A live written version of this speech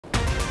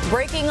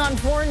Breaking on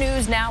 4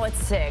 News now at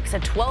 6. A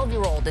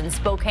 12-year-old in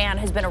Spokane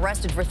has been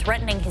arrested for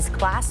threatening his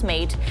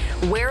classmate.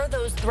 Where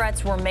those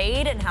threats were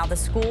made and how the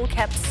school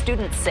kept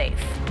students safe.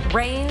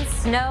 Rain,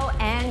 snow,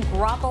 and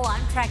graupel.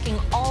 I'm tracking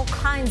all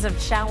kinds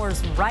of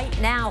showers right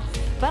now.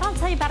 But I'll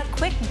tell you about a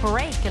quick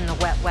break in the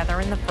wet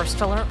weather in the First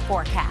Alert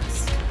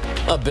forecast.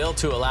 A bill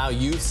to allow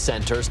youth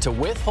centers to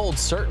withhold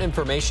certain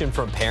information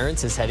from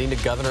parents is heading to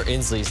Governor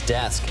Inslee's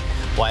desk.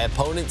 Why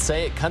opponents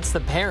say it cuts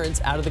the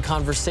parents out of the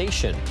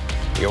conversation.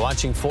 You're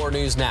watching 4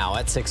 News now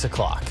at 6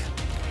 o'clock.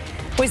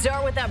 We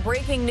start with that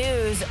breaking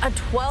news. A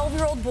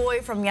 12-year-old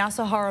boy from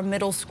Yasuhara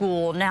Middle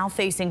School now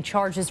facing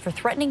charges for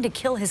threatening to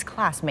kill his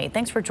classmate.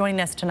 Thanks for joining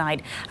us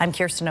tonight. I'm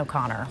Kirsten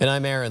O'Connor. And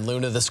I'm Aaron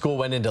Luna. The school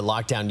went into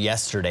lockdown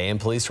yesterday, and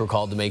police were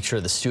called to make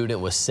sure the student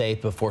was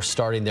safe before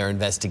starting their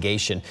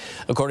investigation.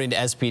 According to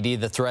SPD,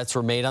 the threats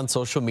were made on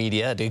social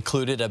media. It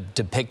included a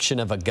depiction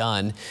of a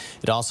gun.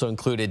 It also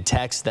included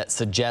text that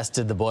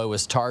suggested the boy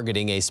was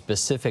targeting a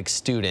specific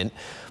student.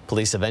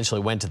 Police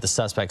eventually went to the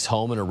suspect's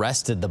home and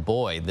arrested the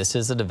boy. This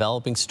is a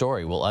developing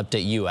story. We'll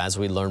update you as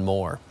we learn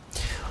more.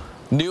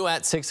 New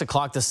at 6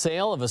 o'clock, the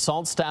sale of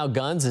assault-style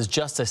guns is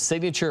just a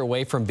signature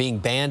away from being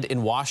banned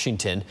in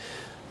Washington.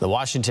 The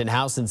Washington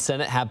House and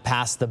Senate have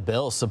passed the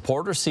bill.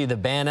 Supporters see the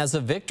ban as a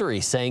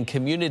victory, saying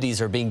communities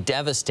are being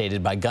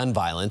devastated by gun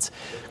violence.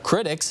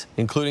 Critics,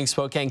 including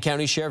Spokane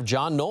County Sheriff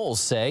John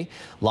Knowles, say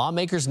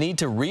lawmakers need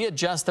to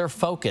readjust their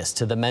focus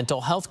to the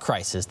mental health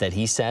crisis that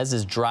he says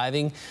is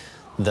driving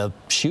the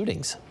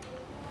shootings.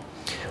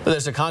 Well,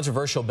 there's a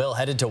controversial bill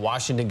headed to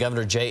Washington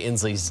Governor Jay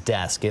Inslee's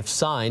desk. If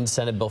signed,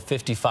 Senate Bill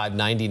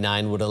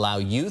 5599 would allow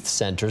youth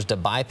centers to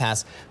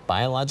bypass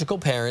biological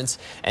parents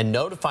and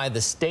notify the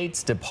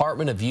state's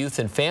Department of Youth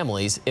and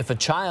Families if a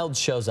child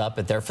shows up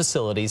at their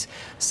facilities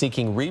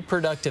seeking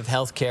reproductive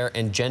health care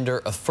and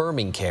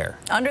gender-affirming care.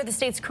 Under the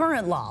state's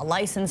current law,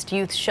 licensed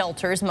youth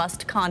shelters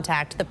must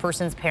contact the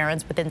person's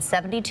parents within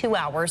 72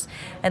 hours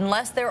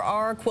unless there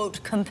are,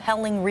 quote,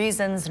 compelling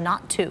reasons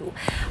not to.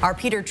 Our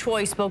Peter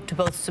Choi spoke to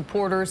both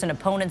supporters and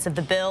opponents of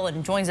the bill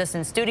and joins us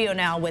in studio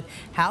now with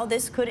how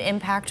this could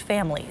impact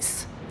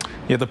families.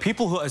 Yeah, the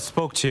people who I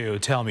spoke to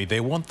tell me they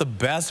want the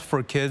best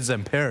for kids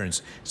and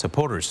parents.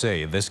 Supporters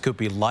say this could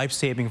be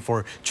life-saving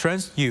for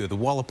trans youth,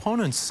 while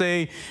opponents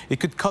say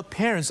it could cut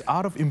parents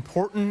out of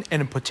important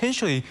and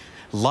potentially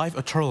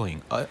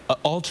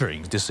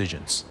life-altering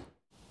decisions.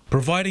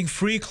 Providing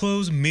free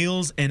clothes,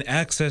 meals, and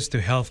access to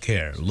health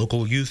care.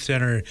 Local youth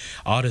center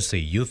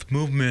Odyssey Youth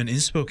Movement in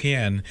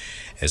Spokane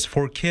is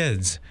for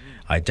kids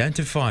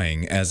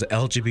identifying as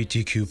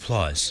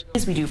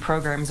LGBTQ+. We do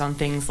programs on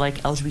things like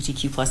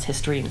LGBTQ+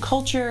 history and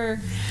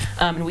culture,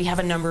 and we have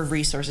a number of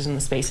resources in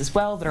the space as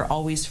well that are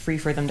always free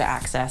for them to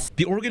access.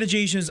 The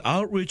organization's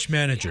outreach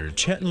manager,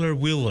 Chandler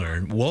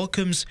Wheeler,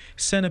 welcomes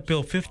Senate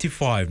Bill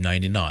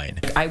 5599.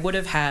 I would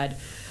have had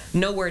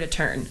nowhere to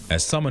turn.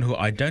 As someone who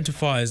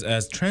identifies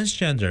as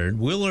transgender,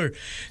 Wheeler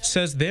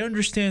says they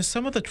understand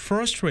some of the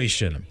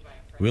frustration.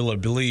 Wheeler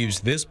believes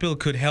this bill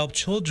could help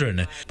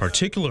children,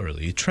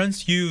 particularly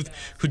trans youth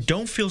who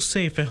don't feel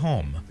safe at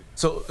home.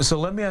 So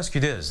let me ask you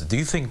this. Do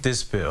you think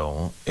this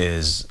bill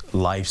is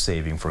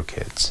life-saving for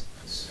kids?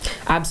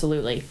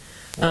 Absolutely.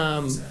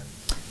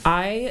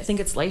 I think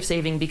it's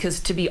life-saving because,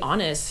 to be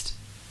honest,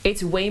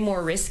 it's way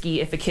more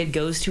risky if a kid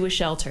goes to a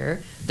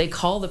shelter, they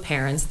call the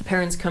parents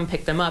come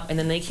pick them up, and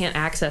then they can't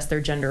access their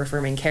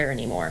gender-affirming care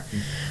anymore.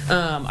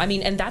 I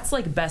mean, and that's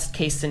like best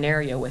case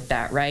scenario with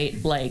that,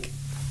 right? Like,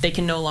 they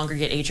can no longer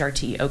get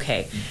HRT.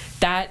 Okay,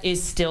 that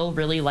is still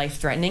really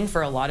life-threatening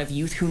for a lot of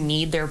youth who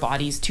need their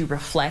bodies to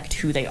reflect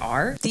who they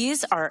are.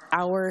 These are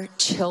our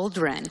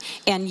children,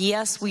 and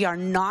yes, we are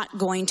not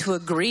going to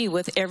agree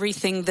with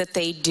everything that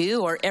they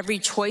do or every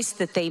choice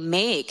that they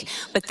make,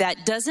 but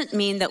that doesn't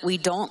mean that we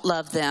don't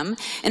love them,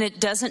 and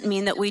it doesn't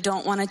mean that we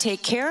don't want to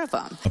take care of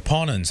them.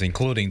 Opponents,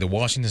 including the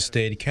Washington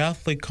State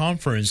Catholic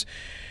Conference,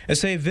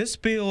 say this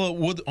bill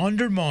would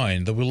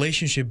undermine the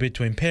relationship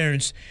between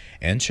parents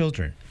and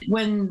children.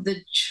 When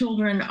the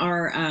children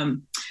are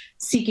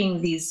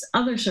seeking these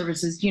other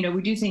services, you know,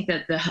 we do think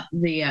that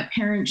the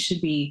parents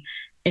should be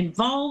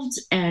involved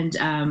and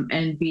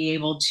be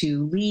able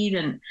to lead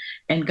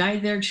and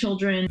guide their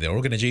children. The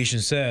organization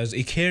says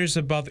it cares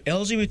about the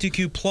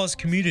LGBTQ+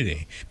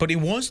 community, but it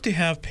wants to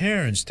have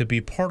parents to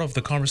be part of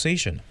the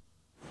conversation.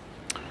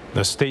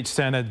 The state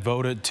Senate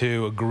voted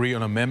to agree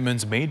on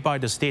amendments made by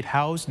the State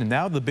House, and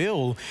now the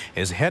bill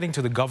is heading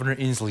to the Governor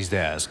Inslee's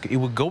desk. It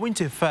will go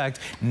into effect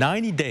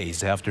 90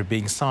 days after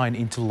being signed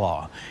into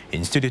law.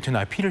 In studio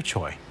tonight, Peter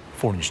Choi,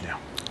 4 News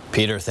Now.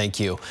 Peter, thank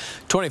you.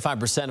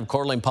 25% of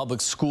Coeur d'Alene Public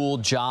School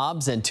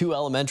jobs and 2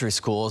 elementary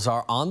schools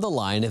are on the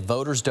line if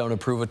voters don't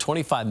approve a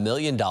 $25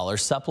 million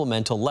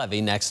supplemental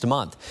levy next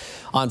month.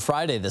 On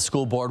Friday, the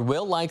school board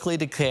will likely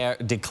declare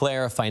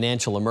a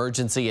financial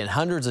emergency, and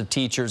hundreds of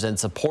teachers and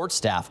support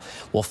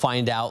staff will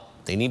find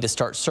out they need to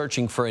start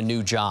searching for a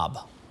new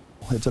job.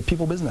 It's a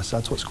people business.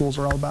 That's what schools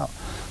are all about.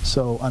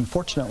 So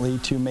unfortunately,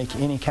 to make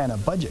any kind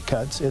of budget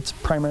cuts, it's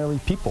primarily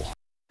people.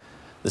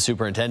 The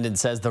superintendent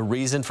says the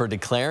reason for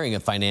declaring a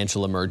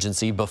financial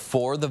emergency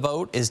before the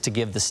vote is to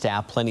give the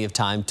staff plenty of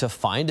time to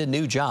find a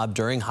new job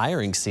during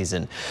hiring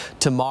season.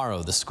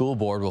 Tomorrow, the school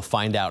board will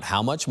find out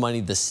how much money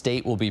the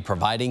state will be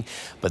providing,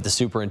 but the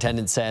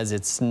superintendent says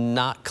it's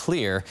not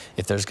clear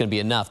if there's going to be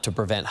enough to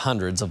prevent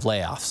hundreds of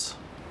layoffs.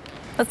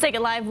 Let's take a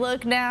live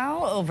look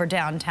now over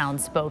downtown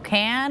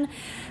Spokane.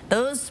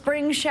 Those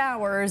spring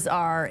showers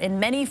are in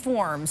many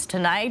forms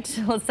tonight.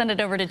 Let's send it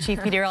over to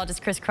Chief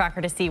Meteorologist Chris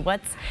Crocker to see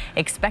what's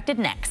expected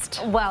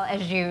next. Well,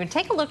 as you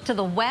take a look to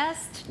the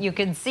west, you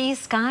can see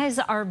skies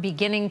are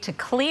beginning to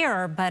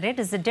clear, but it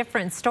is a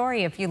different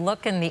story if you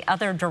look in the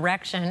other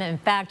direction. In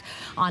fact,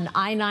 on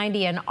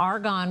I-90 and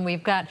Argonne,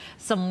 we've got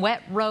some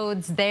wet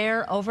roads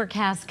there,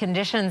 overcast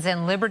conditions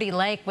in Liberty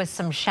Lake with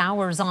some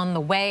showers on the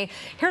way.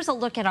 Here's a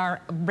look at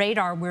our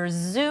radar. We're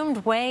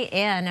zoomed way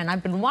in, and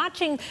I've been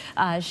watching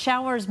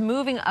showers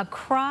moving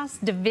across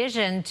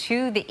Division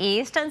to the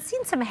east and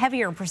seen some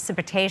heavier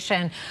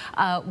precipitation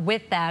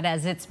with that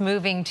as it's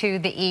moving to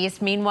the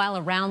east. Meanwhile,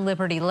 around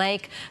Liberty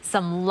Lake,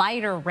 some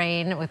lighter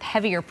rain with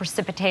heavier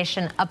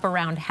precipitation up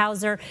around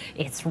Hauser.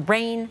 It's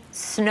rain,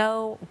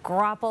 snow,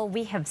 graupel.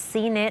 We have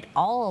seen it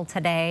all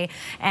today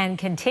and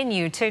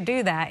continue to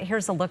do that.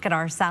 Here's a look at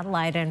our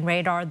satellite and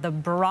radar, the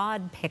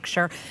broad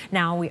picture.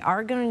 Now, we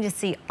are going to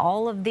see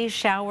all of these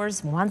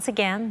showers once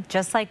again,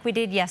 just like we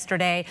did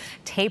yesterday,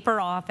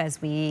 taper off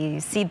as we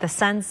see the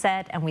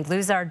sunset and we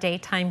lose our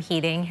daytime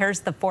heating. Here's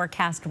the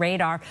forecast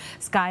radar.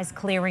 Skies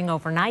clearing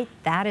overnight.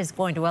 That is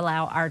going to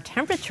allow our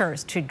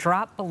temperatures to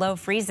drop below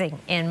freezing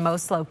in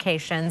most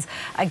locations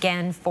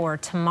again for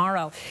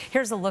tomorrow.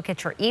 Here's a look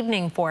at your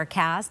evening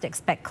forecast.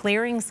 Expect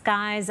clearing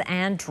skies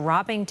and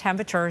dropping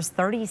temperatures,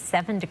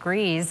 37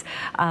 degrees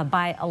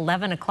by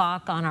 11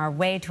 o'clock on our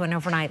way to an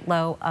overnight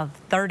low of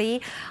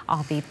 30.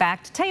 I'll be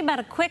back to tell you about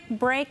a quick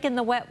break in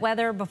the wet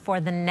weather before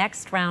the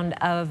next round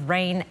of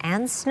rain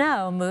and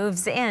snow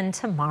moves in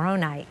tomorrow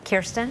night.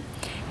 Kirsten?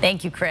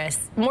 Thank you, Chris.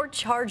 More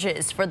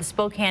charges for the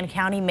Spokane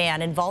County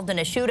man involved in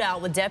a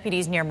shootout with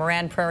deputies near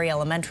Moran Prairie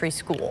Elementary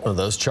School. Well,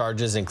 those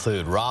charges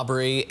include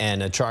robbery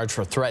and a charge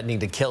for threatening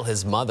to kill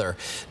his mother.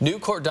 New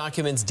court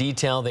documents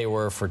detail they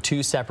were for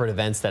two separate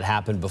events that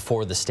happened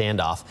before the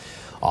standoff.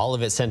 All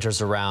of it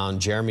centers around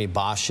Jeremy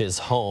Bosch's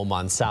home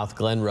on South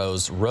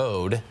Glenrose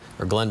Road,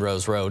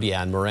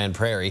 in Moran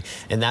Prairie.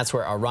 And that's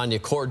where our Rania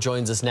Kaur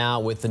joins us now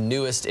with the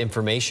newest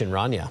information.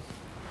 Rania.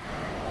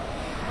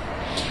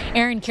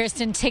 Aaron,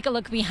 Kirsten, take a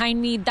look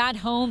behind me. That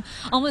home,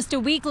 almost a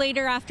week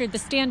later after the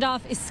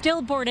standoff, is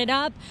still boarded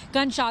up.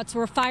 Gunshots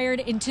were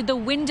fired into the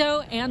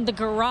window and the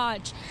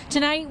garage.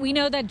 Tonight, we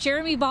know that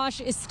Jeremy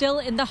Bosch is still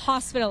in the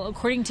hospital,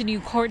 according to new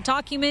court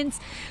documents.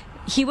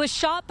 He was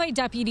shot by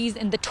deputies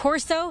in the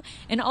torso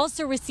and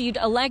also received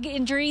a leg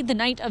injury the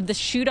night of the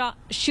shootout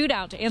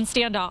and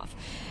standoff.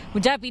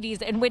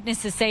 Deputies and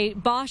witnesses say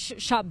Bosch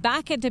shot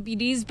back at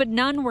deputies, but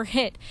none were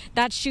hit.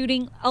 That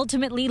shooting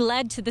ultimately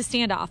led to the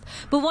standoff.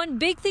 But one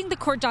big thing the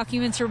court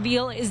documents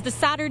reveal is the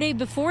Saturday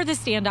before the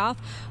standoff,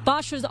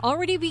 Bosch was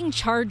already being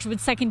charged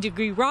with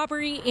second-degree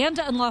robbery and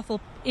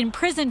unlawful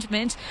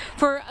imprisonment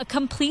for a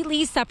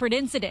completely separate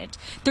incident.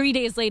 3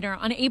 days later,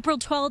 on April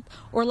 12th,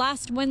 or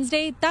last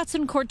Wednesday, that's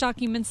when court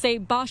documents say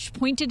Bosch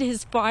pointed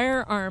his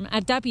firearm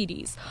at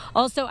deputies,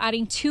 also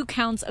adding 2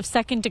 counts of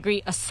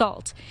second-degree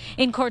assault.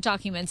 In court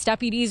documents,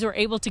 deputies were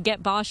able to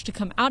get Bosch to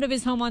come out of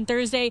his home on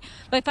Thursday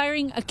by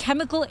firing a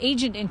chemical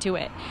agent into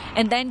it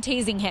and then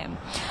tasing him.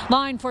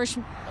 Law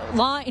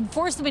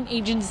enforcement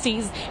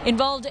agencies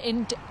involved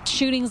in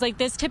shootings like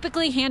this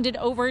typically hand it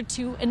over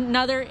to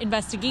another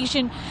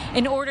investigation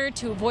in order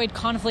to avoid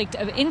conflict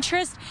of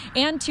interest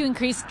and to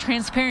increase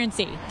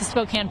transparency. The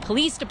Spokane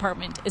Police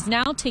Department is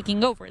now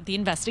taking over the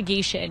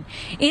investigation.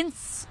 In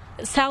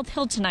South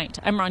Hill tonight,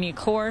 I'm Rania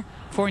Kaur,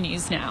 4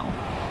 News Now.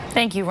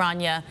 Thank you,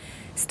 Rania.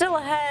 Still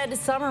ahead,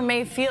 summer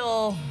may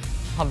feel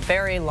a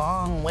very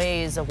long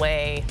ways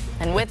away.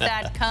 And with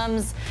that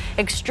comes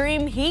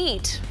extreme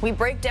heat. We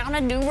break down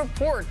a new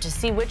report to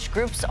see which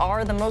groups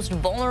are the most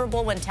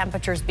vulnerable when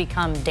temperatures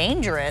become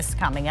dangerous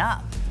coming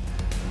up.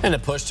 And a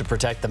push to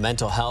protect the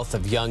mental health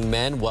of young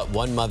men, what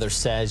one mother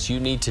says you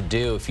need to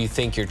do if you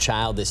think your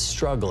child is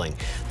struggling.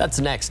 That's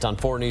next on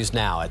 4 News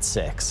Now at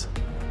 6.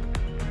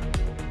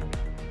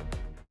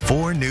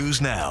 4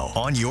 News Now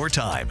on your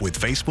time with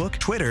Facebook,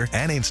 Twitter,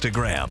 and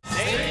Instagram.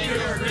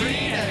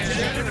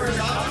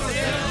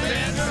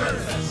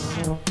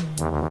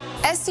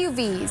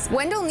 SUVs.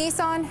 Wendell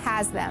Nissan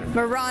has them.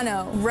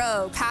 Murano,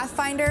 Rogue,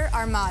 Pathfinder,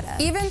 Armada.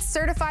 Even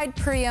certified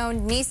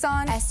pre-owned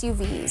Nissan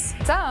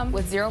SUVs. Some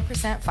with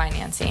 0%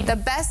 financing. The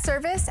best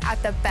service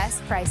at the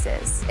best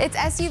prices. It's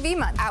SUV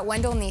month at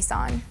Wendell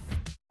Nissan.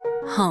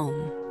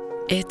 Home.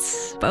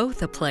 It's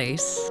both a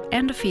place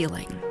and a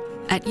feeling.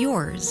 At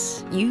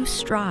yours, you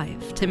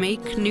strive to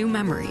make new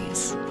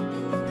memories,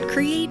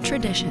 create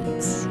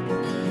traditions,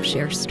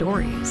 share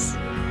stories,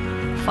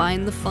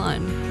 find the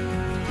fun,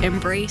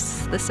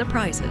 embrace the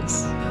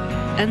surprises,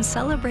 and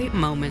celebrate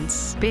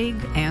moments big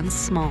and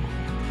small.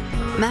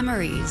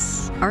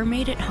 Memories are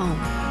made at home,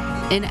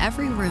 in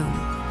every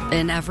room,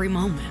 in every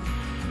moment.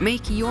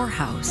 Make your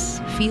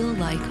house feel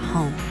like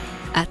home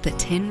at the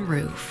Tin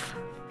Roof.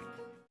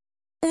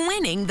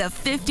 Winning the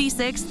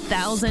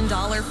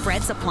 $56,000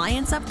 Fred's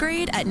appliance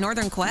upgrade at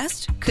Northern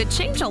Quest could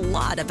change a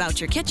lot about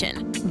your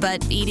kitchen.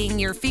 But eating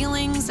your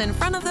feelings in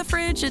front of the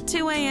fridge at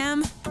 2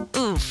 a.m.?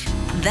 Oof,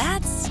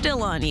 that's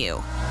still on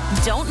you.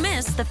 Don't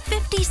miss the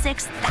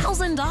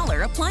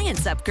 $56,000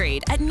 appliance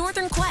upgrade at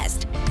Northern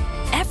Quest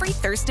every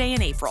Thursday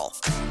in April.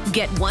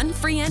 Get one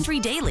free entry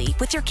daily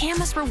with your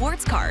Camus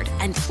Rewards card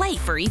and play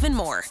for even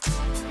more.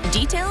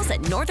 Details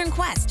at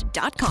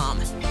northernquest.com.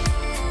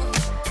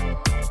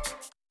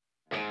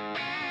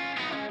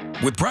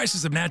 With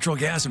prices of natural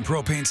gas and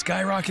propane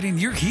skyrocketing,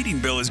 your heating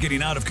bill is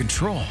getting out of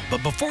control.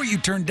 But before you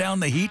turn down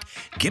the heat,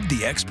 give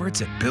the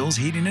experts at Bill's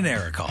Heating and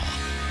Air a call.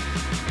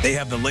 They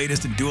have the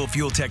latest in dual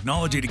fuel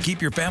technology to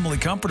keep your family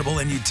comfortable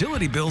and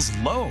utility bills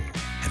low.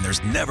 And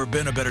there's never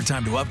been a better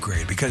time to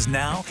upgrade because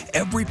now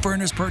every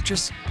furnace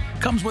purchase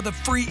comes with a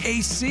free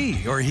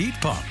AC or heat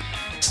pump.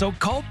 So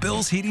call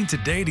Bill's Heating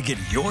today to get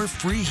your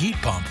free heat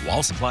pump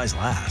while supplies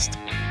last.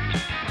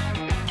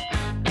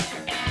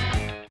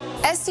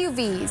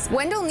 SUVs.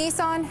 Wendell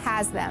Nissan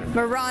has them.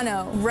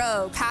 Murano,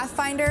 Rogue,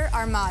 Pathfinder,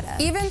 Armada.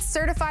 Even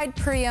certified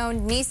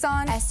pre-owned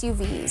Nissan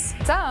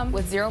SUVs. Some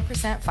with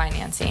 0%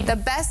 financing. The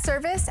best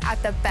service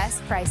at the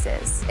best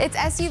prices. It's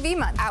SUV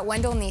month at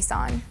Wendell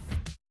Nissan.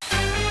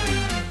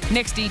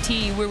 Next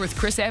DT, we're with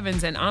Chris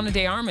Evans and Ana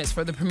de Armas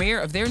for the premiere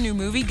of their new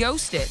movie,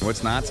 Ghosted.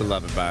 What's not to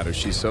love about her?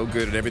 She's so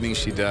good at everything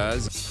she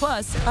does.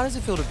 Plus, how does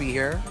it feel to be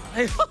here?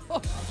 It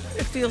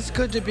feels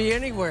good to be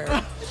anywhere.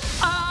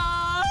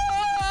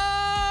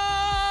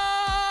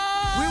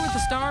 We're with the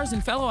stars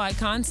and fellow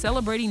icons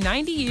celebrating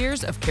 90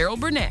 years of Carol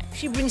Burnett.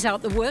 She brings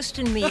out the worst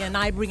in me, and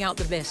I bring out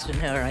the best in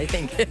her, I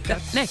think.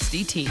 Next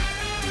DT.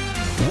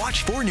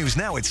 Watch 4 News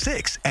Now at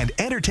 6 and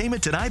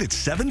Entertainment Tonight at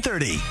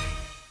 7:30.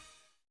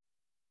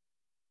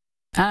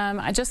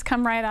 I just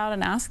come right out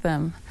and ask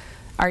them,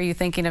 are you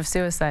thinking of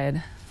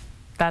suicide?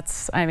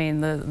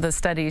 The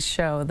studies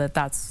show that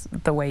that's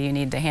the way you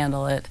need to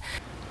handle it.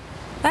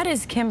 That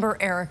is Kimber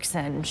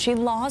Erickson. She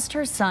lost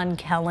her son,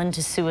 Kellen,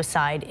 to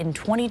suicide in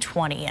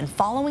 2020, and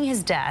following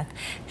his death,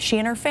 she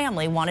and her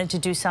family wanted to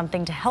do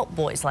something to help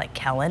boys like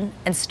Kellen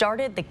and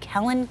started the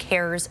Kellen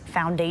Cares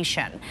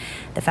Foundation.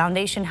 The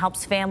foundation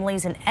helps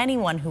families and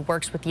anyone who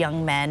works with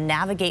young men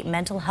navigate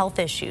mental health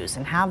issues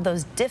and have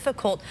those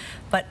difficult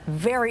but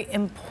very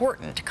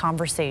important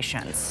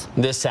conversations.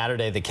 This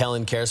Saturday, the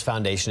Kellen Cares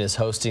Foundation is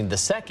hosting the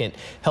second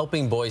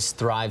Helping Boys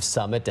Thrive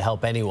Summit to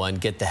help anyone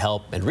get the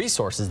help and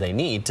resources they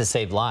need to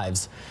save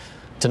lives.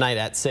 Tonight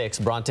at 6,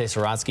 Bronte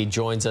Sorotsky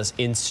joins us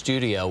in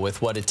studio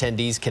with what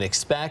attendees can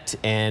expect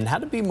and how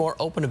to be more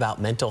open about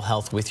mental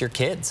health with your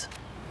kids.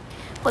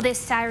 Well, this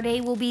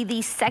Saturday will be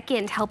the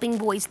second Helping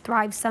Boys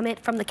Thrive Summit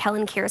from the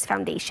Kellen Cares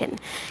Foundation.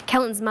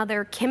 Kellen's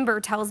mother,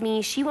 Kimber, tells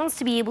me she wants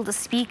to be able to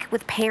speak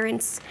with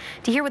parents,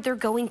 to hear what they're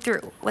going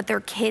through, what their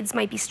kids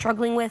might be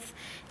struggling with,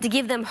 to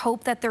give them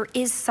hope that there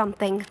is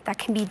something that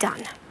can be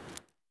done.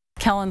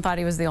 Kellen thought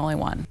he was the only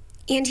one.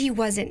 And he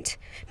wasn't.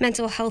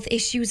 Mental health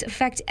issues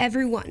affect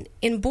everyone,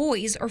 and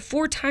boys are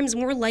 4 times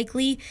more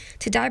likely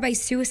to die by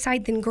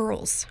suicide than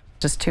girls.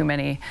 Just too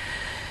many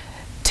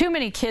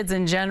kids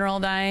in general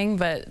dying,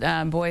 but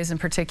boys in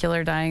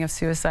particular dying of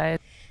suicide.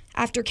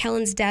 After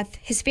Kellen's death,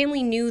 his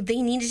family knew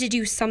they needed to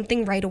do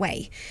something right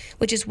away,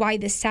 which is why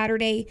this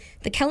Saturday,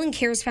 the Kellen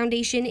Cares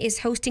Foundation is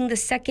hosting the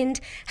second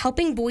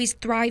Helping Boys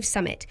Thrive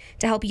Summit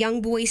to help young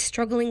boys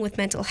struggling with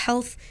mental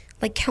health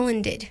like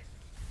Kellen did.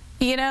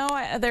 You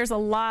know, there's a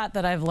lot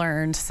that I've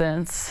learned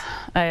since,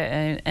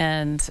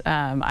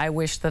 I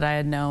wish that I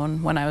had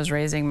known when I was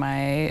raising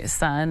my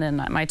son and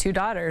my 2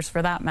 daughters,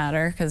 for that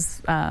matter,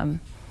 because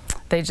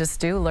they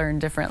just do learn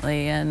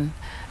differently, and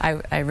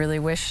I really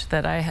wish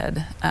that I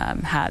had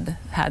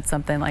had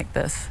something like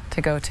this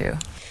to go to.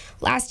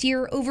 Last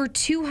year, over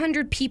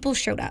 200 people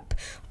showed up,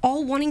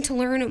 all wanting to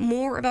learn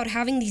more about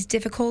having these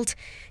difficult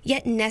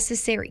yet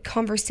necessary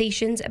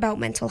conversations about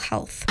mental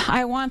health.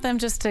 I want them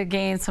just to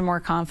gain some more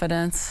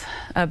confidence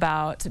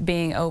about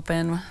being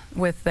open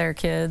with their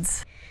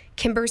kids.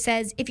 Kimber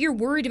says if you're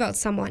worried about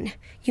someone,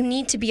 you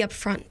need to be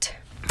upfront.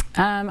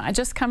 I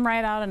just come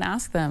right out and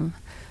ask them,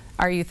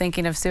 are you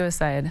thinking of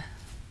suicide?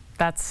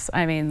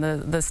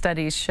 The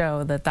studies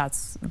show that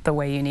that's the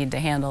way you need to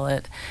handle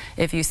it.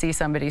 If you see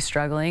somebody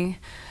struggling,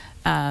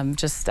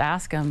 just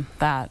ask them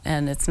that,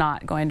 and it's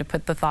not going to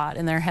put the thought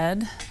in their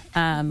head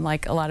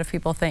like a lot of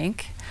people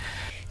think.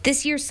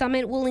 This year's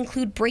summit will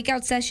include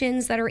breakout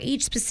sessions that are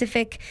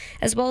age-specific,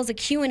 as well as a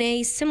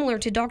Q&A similar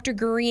to Dr.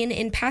 Gurian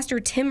and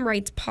Pastor Tim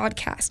Wright's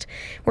podcast,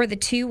 where the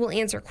two will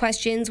answer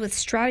questions with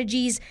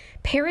strategies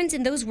parents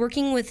and those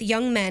working with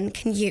young men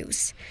can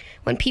use.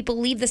 When people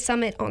leave the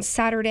summit on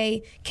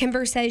Saturday,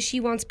 Kimber says she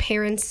wants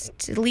parents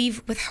to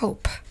leave with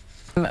hope.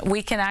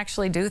 We can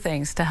actually do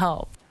things to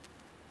help.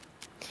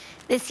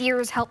 This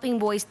year's Helping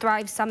Boys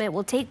Thrive Summit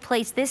will take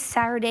place this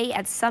Saturday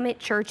at Summit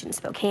Church in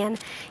Spokane.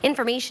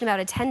 Information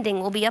about attending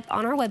will be up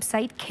on our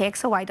website,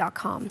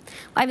 KXLY.com.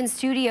 Live in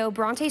studio,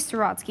 Bronte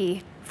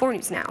Sorotsky, 4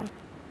 News Now.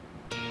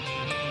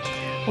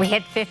 We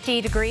hit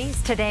 50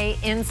 degrees today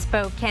in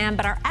Spokane,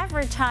 but our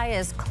average high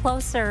is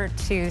closer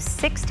to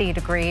 60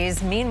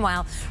 degrees.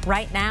 Meanwhile,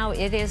 right now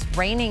it is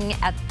raining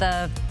at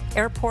the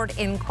airport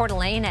in Coeur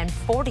d'Alene and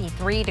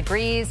 43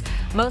 degrees,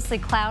 mostly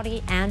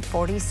cloudy, and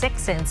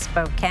 46 in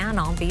Spokane.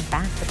 I'll be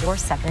back with your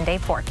 7-day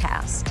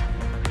forecast.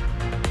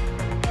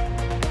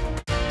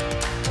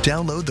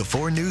 Download the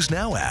 4 News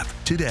Now app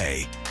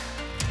today.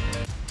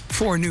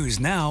 4 News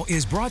Now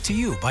is brought to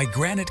you by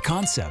Granite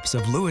Concepts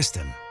of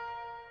Lewiston.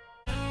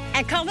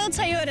 At Colville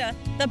Toyota,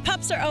 the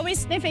pups are always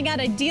sniffing out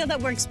a deal that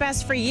works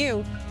best for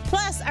you.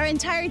 Plus, our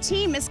entire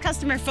team is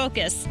customer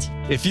focused.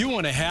 If you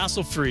want a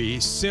hassle-free,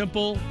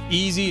 simple,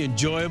 easy,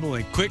 enjoyable,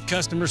 and quick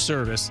customer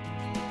service,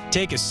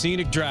 take a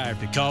scenic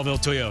drive to Colville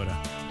Toyota.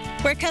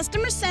 We're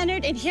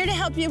customer-centered and here to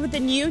help you with the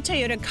new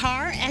Toyota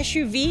car,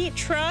 SUV,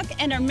 truck,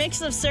 and our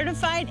mix of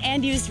certified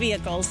and used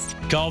vehicles.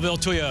 Colville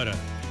Toyota,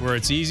 where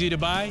it's easy to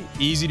buy,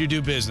 easy to do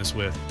business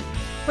with.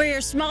 We're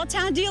your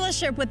small-town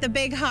dealership with a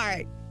big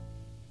heart.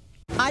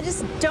 I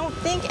just don't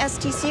think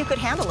STCU could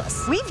handle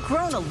us. We've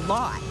grown a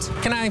lot.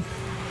 Can I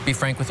be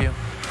frank with you?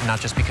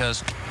 Not just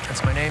because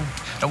that's my name.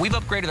 Now, we've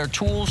upgraded our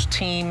tools,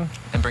 team,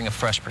 and bring a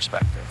fresh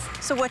perspective.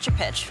 So what's your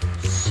pitch?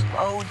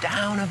 Slow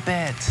down a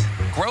bit.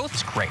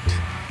 Growth's great,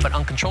 but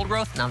uncontrolled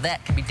growth, now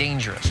that can be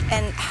dangerous.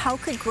 And how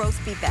could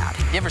growth be bad?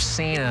 You ever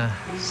seen a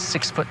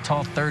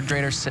 6-foot-tall third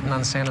grader sitting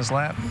on Santa's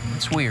lap?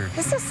 It's weird.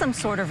 This is some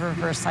sort of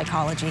reverse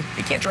psychology.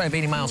 You can't drive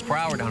 80 miles per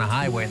hour down a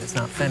highway that's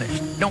not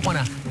finished. You don't want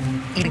to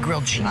eat a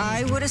grilled cheese.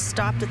 I would have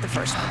stopped at the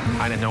first one.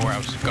 I didn't know where I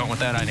was going with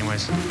that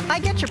anyways. I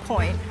get your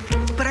point,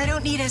 but I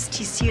don't need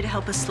STCU to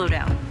help us slow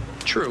down.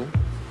 True,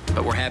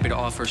 but we're happy to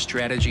offer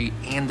strategy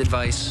and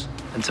advice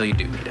until you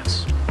do need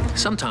us.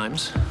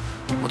 Sometimes,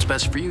 what's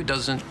best for you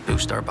doesn't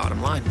boost our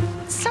bottom line.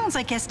 Sounds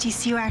like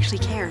STCU actually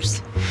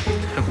cares.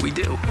 We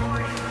do. All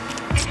right,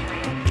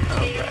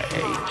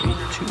 3,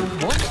 2,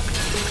 1.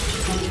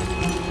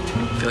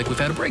 Feel like we've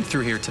had a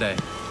breakthrough here today.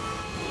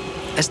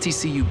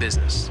 STCU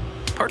Business.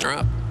 Partner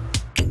up.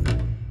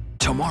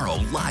 Tomorrow,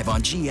 live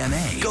on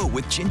GMA. Go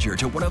with Ginger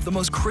to one of the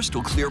most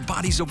crystal clear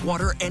bodies of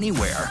water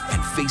anywhere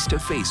and face to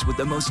face with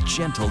the most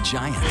gentle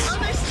giants.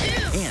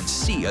 And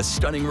see a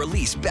stunning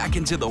release back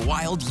into the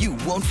wild you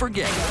won't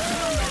forget.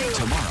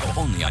 Tomorrow,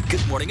 only on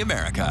Good Morning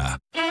America.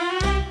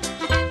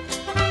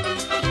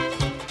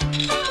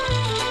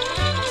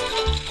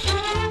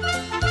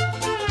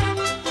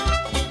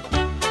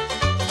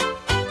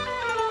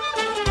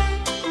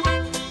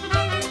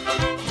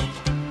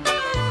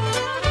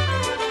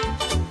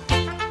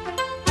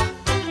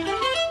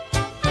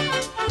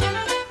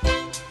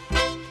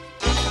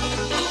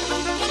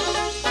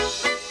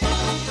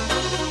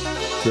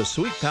 The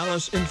Sweet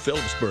Palace in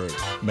Phillipsburg,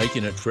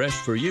 making it fresh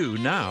for you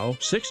now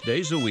 6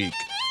 days a week.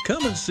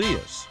 Come and see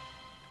us.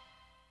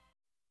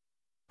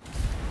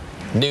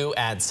 New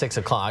at 6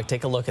 o'clock,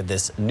 take a look at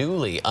this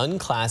newly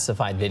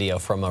unclassified video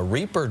from a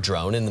Reaper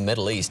drone in the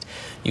Middle East.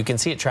 You can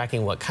see it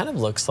tracking what kind of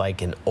looks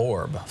like an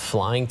orb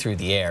flying through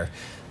the air.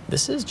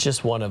 This is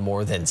just one of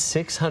more than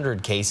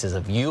 600 cases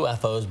of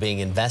UFOs being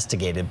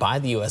investigated by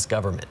the U.S.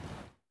 government.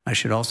 I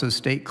should also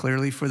state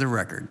clearly for the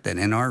record that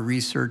in our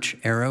research,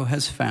 AARO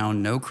has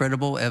found no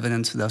credible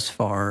evidence thus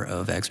far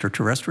of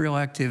extraterrestrial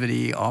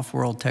activity,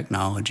 off-world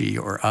technology,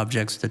 or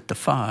objects that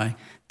defy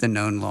the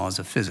known laws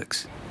of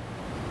physics.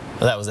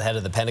 Well, that was the head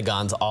of the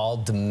Pentagon's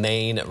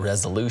All-Domain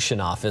Resolution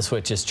Office,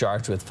 which is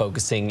charged with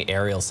focusing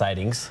aerial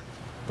sightings,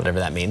 whatever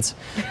that means.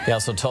 He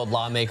also told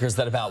lawmakers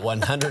that about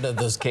 100 of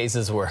those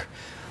cases were,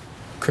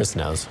 Chris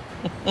knows.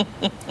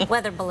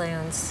 Weather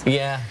balloons.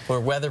 Yeah, or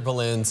weather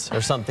balloons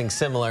or something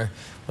similar,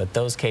 but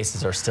those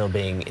cases are still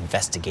being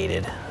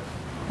investigated.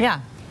 Yeah,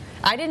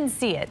 I didn't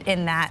see it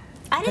in that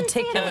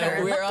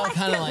particular. We're all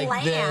kind of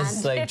like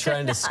this, like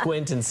trying to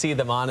squint and see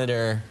the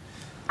monitor.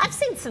 I've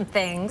seen some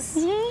things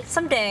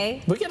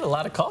someday. We get a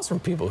lot of calls from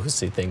people who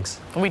see things.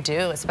 We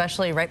do,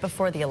 especially right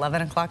before the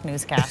 11 o'clock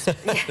newscast.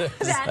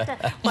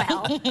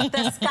 Well,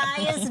 the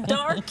sky is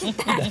dark at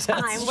that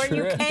time where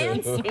you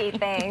can see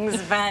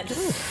things, but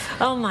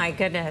oh my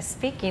goodness.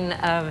 Speaking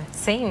of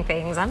seeing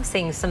things, I'm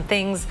seeing some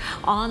things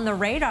on the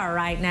radar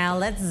right now.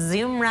 Let's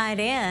zoom right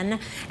in.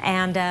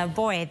 And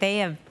boy, they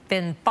have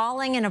been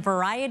falling in a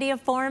variety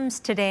of forms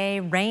today.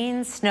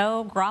 Rain,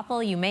 snow,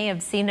 graupel, you may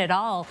have seen it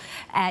all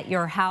at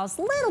your house.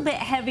 A little bit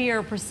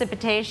heavier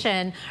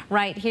precipitation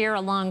right here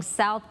along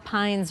South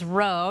Pines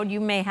Road. You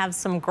may have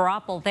some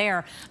graupel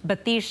there,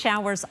 but these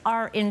showers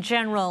are in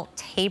general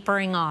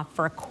tapering off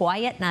for a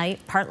quiet night,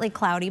 partly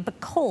cloudy but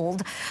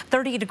cold.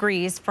 30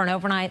 degrees for an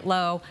overnight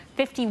low,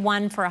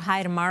 51 for a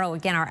high tomorrow.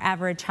 Again, our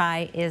average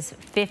high is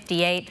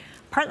 58.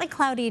 Partly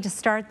cloudy to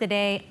start the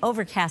day,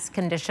 overcast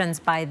conditions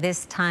by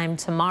this time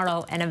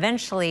tomorrow, and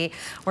eventually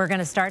we're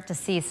going to start to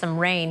see some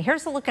rain.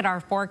 Here's a look at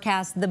our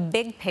forecast, the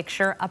big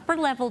picture, upper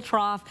level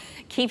trough,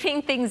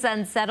 keeping things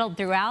unsettled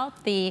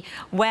throughout the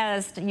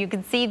west. You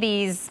can see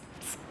these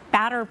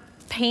spatter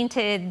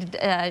painted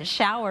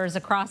showers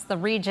across the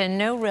region.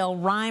 No real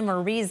rhyme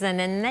or reason,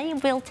 and they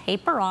will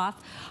taper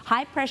off.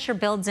 High pressure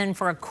builds in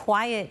for a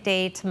quiet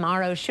day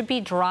tomorrow. Should be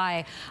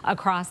dry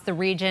across the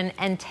region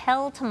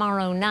until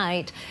tomorrow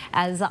night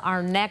as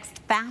our next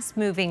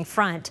fast-moving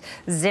front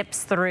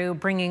zips through,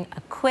 bringing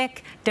a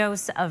quick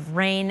dose of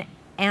rain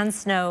and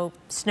snow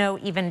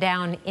even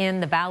down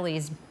in the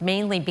valleys,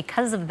 mainly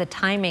because of the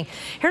timing.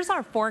 Here's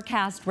our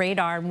forecast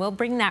radar, and we'll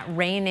bring that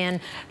rain in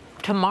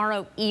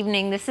tomorrow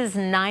evening. This is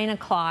 9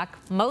 o'clock,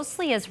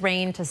 mostly as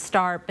rain to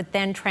start, but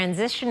then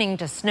transitioning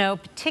to snow,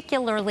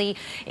 particularly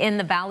in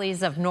the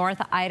valleys of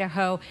North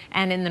Idaho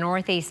and in the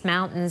Northeast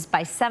Mountains.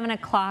 By 7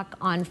 o'clock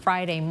on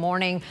Friday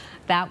morning,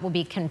 that will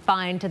be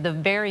confined to the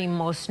very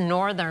most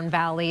northern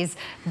valleys,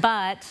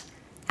 but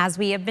as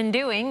we have been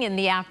doing in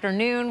the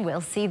afternoon,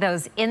 we'll see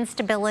those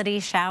instability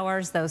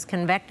showers, those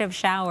convective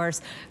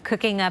showers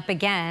cooking up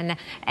again,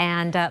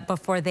 and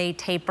before they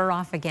taper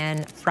off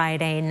again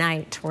Friday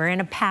night. We're in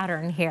a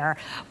pattern here.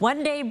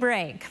 1 day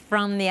break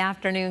from the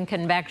afternoon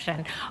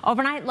convection.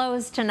 Overnight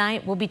lows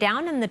tonight will be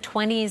down in the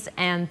 20s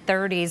and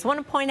 30s. Want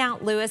to point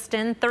out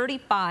Lewiston,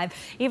 35.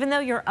 Even though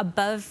you're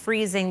above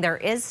freezing, there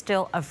is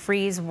still a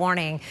freeze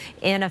warning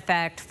in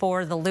effect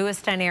for the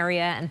Lewiston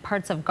area and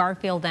parts of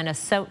Garfield and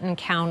Asotin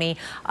County.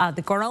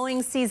 The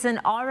growing season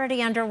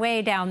already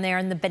underway down there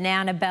in the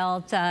Banana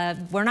Belt.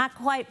 We're not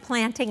quite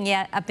planting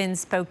yet up in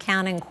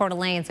Spokane and Coeur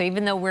d'Alene, so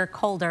even though we're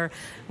colder,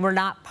 we're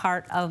not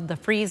part of the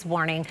freeze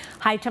warning.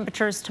 High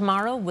temperatures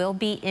tomorrow will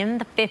be in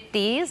the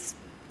 50s.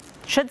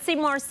 Should see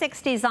more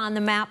 60s on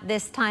the map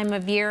this time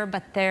of year,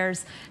 but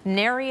there's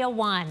nary a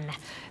one.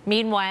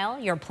 Meanwhile,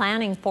 your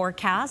planning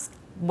forecast.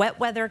 Wet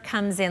weather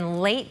comes in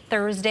late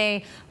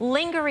Thursday,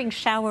 lingering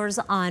showers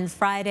on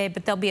Friday,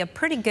 but there'll be a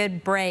pretty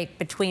good break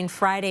between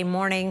Friday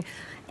morning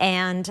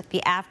and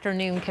the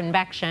afternoon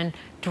convection.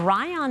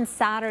 Dry on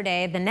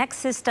Saturday. The next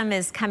system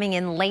is coming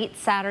in late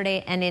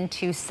Saturday and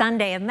into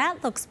Sunday, and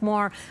that looks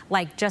more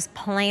like just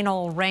plain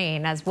old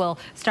rain, as we'll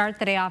start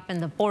the day off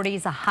in the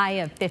 40s, a high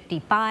of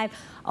 55.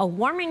 A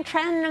warming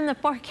trend in the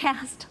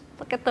forecast.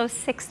 Look at those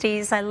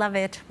 60s. I love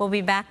it. We'll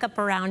be back up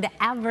around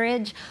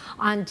average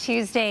on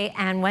Tuesday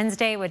and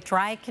Wednesday with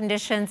dry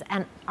conditions,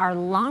 and our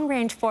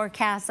long-range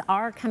forecasts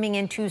are coming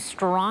into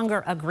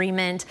stronger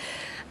agreement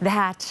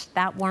that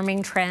that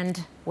warming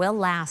trend will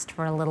last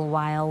for a little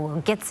while.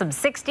 We'll get some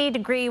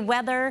 60-degree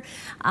weather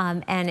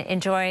and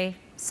enjoy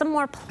some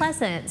more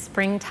pleasant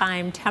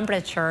springtime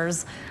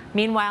temperatures.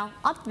 Meanwhile,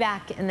 I'll be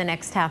back in the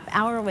next half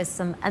hour with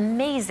some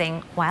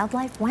amazing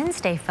Wildlife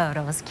Wednesday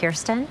photos.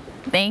 Kirsten?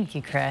 Thank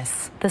you,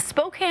 Chris. The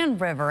Spokane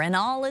River in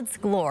all its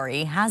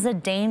glory has a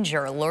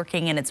danger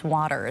lurking in its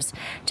waters.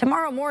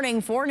 Tomorrow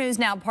morning, 4 News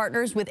Now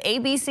partners with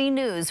ABC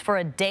News for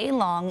a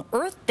day-long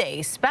Earth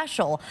Day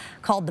special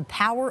called The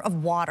Power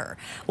of Water.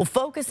 We'll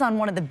focus on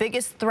one of the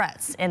biggest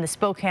threats in the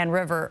Spokane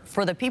River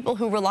for the people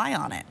who rely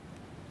on it.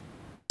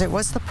 It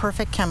was the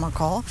perfect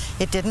chemical.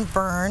 It didn't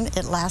burn.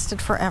 It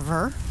lasted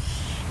forever.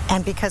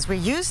 And because we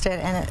used it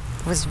and it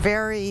was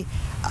very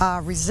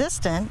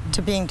resistant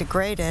to being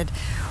degraded,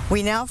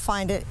 we now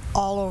find it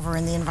all over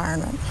in the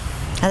environment.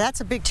 And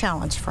that's a big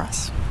challenge for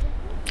us.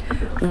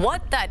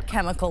 What that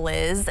chemical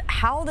is,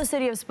 how the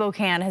city of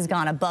Spokane has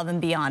gone above and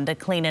beyond to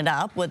clean it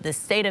up with the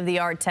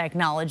state-of-the-art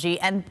technology,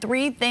 and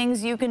 3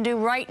 things you can do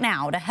right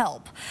now to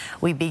help.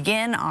 We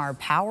begin our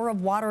Power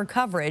of Water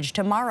coverage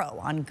tomorrow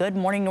on Good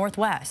Morning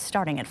Northwest,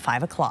 starting at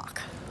 5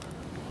 o'clock.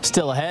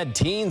 Still ahead,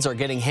 teens are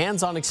getting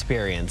hands-on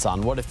experience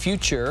on what a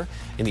future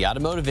in the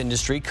automotive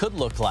industry could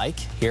look like.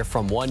 Hear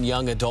from one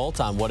young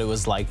adult on what it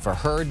was like for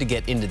her to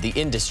get into the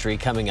industry,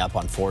 coming up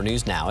on 4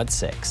 News Now at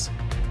 6.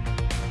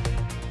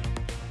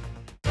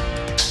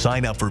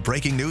 Sign up for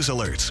breaking news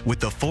alerts with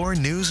the 4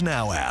 News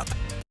Now app.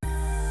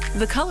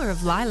 The color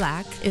of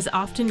lilac is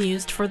often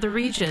used for the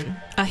region,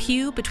 a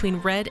hue between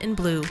red and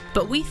blue,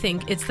 but we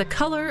think it's the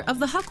color of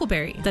the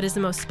huckleberry that is the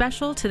most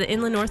special to the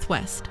Inland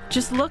Northwest.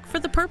 Just look for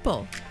the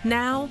purple,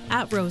 now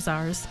at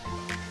Rosars.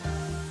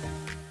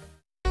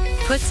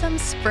 Put some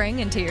spring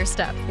into your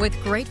step with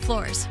Great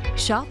Floors.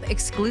 Shop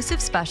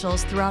exclusive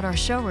specials throughout our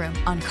showroom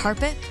on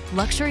carpet,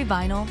 luxury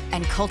vinyl,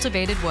 and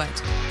cultivated wood.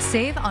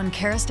 Save on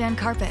Karastan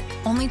carpet,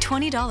 only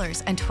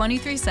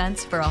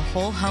 $20.23 for a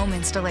whole home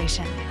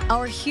installation.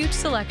 Our huge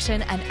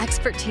selection and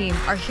expert team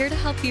are here to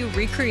help you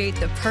recreate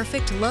the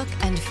perfect look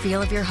and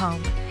feel of your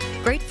home.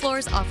 Great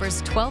Floors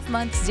offers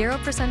 12-month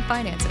 0%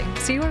 financing,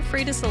 so you are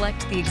free to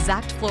select the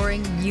exact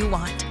flooring you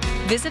want.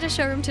 Visit a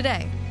showroom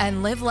today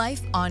and live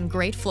life on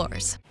Great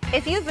Floors.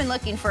 If you've been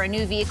looking for a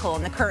new vehicle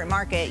in the current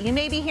market, you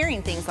may be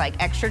hearing things like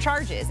extra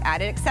charges,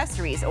 added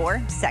accessories,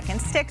 or second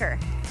sticker.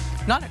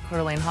 Not at Coeur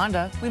d'Alene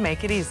Honda. We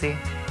make it easy.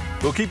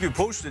 We'll keep you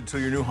posted till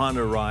your new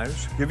Honda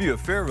arrives, give you a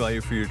fair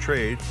value for your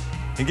trade,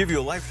 and give you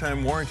a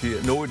lifetime warranty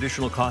at no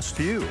additional cost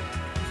to you.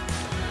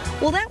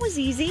 Well, that was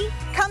easy.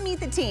 Come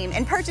meet the team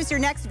and purchase your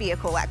next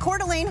vehicle at Coeur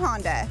d'Alene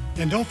Honda.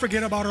 And don't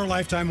forget about our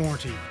lifetime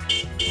warranty.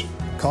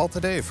 Call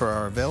today for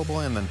our available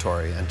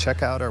inventory and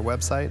check out our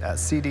website at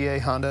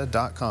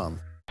cdahonda.com.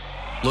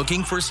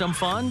 Looking for some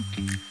fun?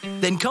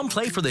 Then come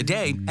play for the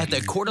day at the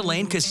Coeur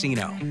d'Alene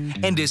Casino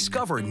and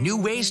discover new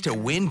ways to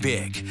win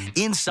big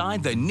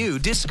inside the new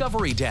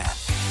Discovery Den,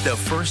 the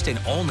first and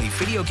only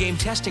video game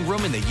testing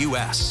room in the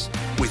U.S.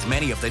 with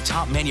many of the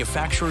top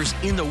manufacturers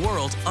in the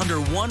world under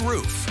one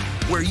roof,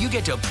 where you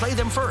get to play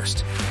them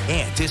first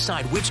and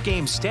decide which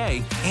games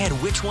stay and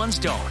which ones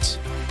don't.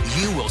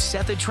 You will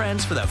set the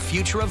trends for the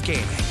future of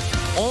gaming,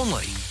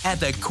 only at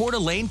the Coeur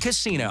d'Alene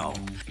Casino.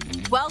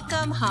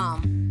 Welcome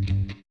home.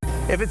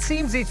 If it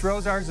seems Eats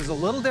Rosars is a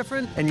little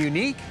different and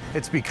unique,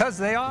 it's because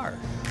they are.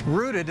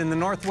 Rooted in the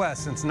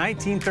Northwest since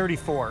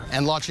 1934.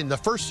 And launching the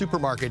first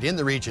supermarket in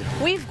the region.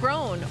 We've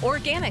grown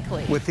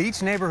organically. With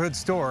each neighborhood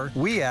store,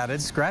 we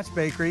added Scratch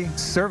Bakery,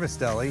 Service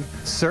Deli,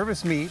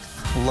 Service Meat,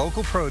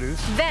 local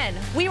produce. Then,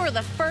 we were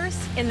the first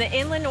in the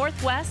Inland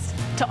Northwest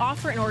to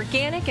offer an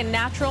organic and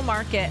natural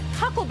market,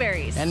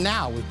 Huckleberries. And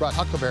now we've brought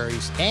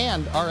Huckleberries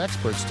and our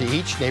experts to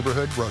each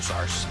neighborhood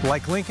Rosars.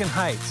 Like Lincoln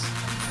Heights,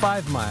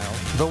 5 Mile,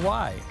 The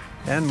Y,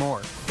 and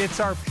more. It's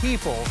our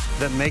people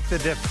that make the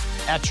difference.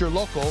 At your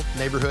local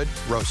neighborhood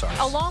Rosars.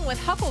 Along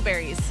with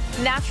Huckleberries,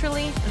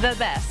 naturally the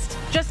best.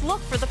 Just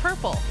look for the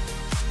purple.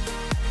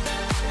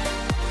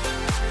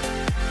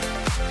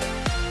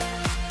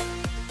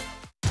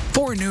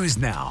 Four News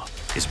Now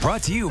is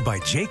brought to you by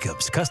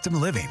Jacobs Custom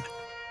Living.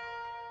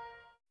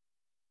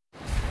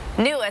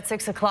 New at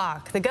 6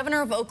 o'clock, the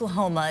governor of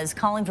Oklahoma is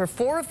calling for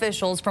 4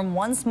 officials from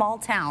one small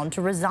town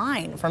to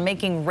resign for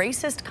making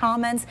racist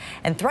comments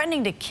and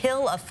threatening to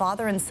kill a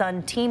father and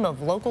son team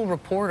of local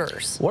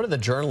reporters. One of the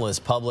journalists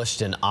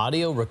published an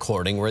audio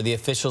recording where the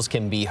officials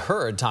can be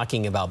heard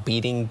talking about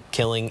beating,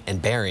 killing, and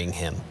burying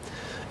him.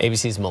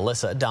 ABC's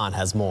Melissa Don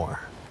has more.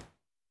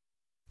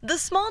 The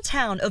small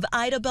town of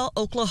Idabel,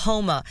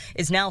 Oklahoma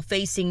is now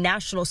facing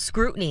national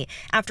scrutiny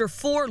after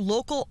 4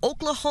 local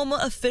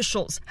Oklahoma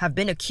officials have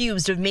been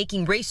accused of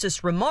making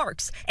racist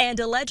remarks and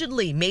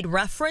allegedly made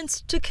reference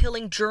to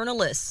killing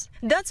journalists.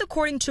 That's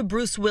according to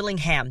Bruce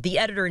Willingham, the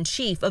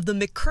editor-in-chief of the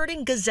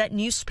McCurtain Gazette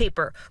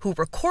newspaper, who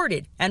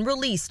recorded and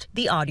released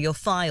the audio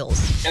files.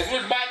 If it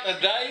was back in the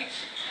day,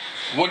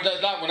 would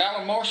they, like when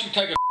Alan Marshall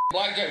take a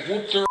like that,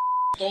 whoop their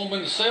throw them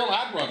in the cell,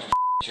 I'd run for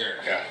chair.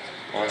 Yeah.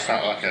 Well, it's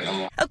not like that no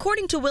more.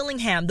 According to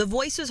Willingham, the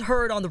voices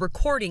heard on the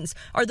recordings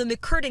are the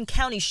McCurtain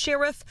County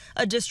Sheriff,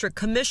 a district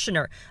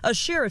commissioner, a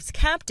sheriff's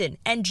captain,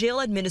 and jail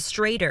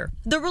administrator.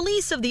 The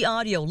release of the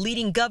audio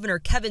leading Governor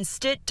Kevin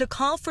Stitt to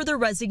call for their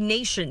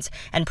resignations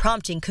and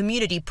prompting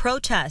community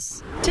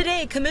protests.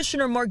 Today,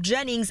 Commissioner Mark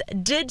Jennings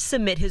did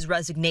submit his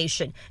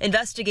resignation.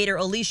 Investigator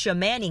Alicia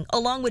Manning,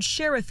 along with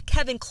Sheriff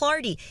Kevin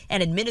Clardy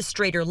and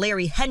Administrator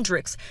Larry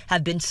Hendricks,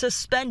 have been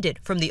suspended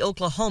from the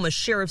Oklahoma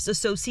Sheriff's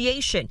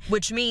Association,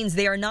 which means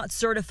they are not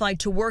certified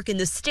to work in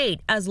the state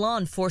as law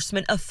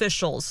enforcement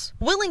officials.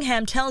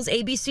 Willingham tells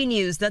ABC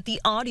News that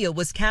the audio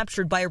was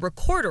captured by a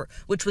recorder,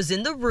 which was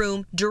in the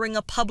room during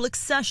a public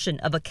session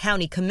of a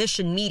county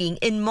commission meeting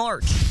in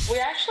March. We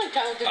actually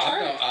told the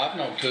truth. I've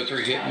known 2 or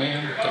 3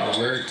 hitmen that are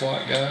very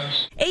quiet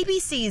guys.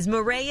 ABC's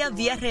Maria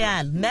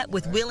Villarreal met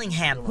with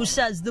Willingham, who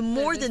says the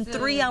more than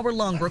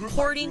 3-hour-long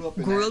recording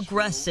grew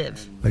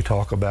aggressive. They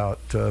talk about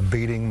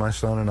beating my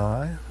son and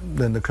I.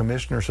 Then the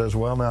commissioner says,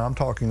 well, now I'm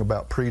talking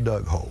about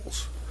pre-dug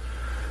holes.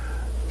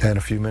 And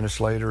a few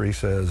minutes later, he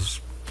says,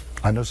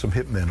 I know some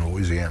hitmen in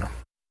Louisiana.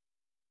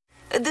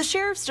 The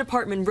Sheriff's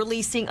Department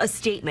releasing a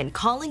statement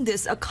calling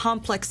this a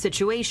complex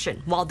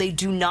situation. While they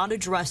do not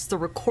address the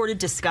recorded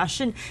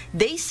discussion,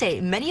 they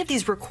say many of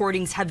these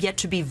recordings have yet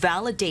to be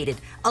validated,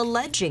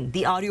 alleging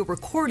the audio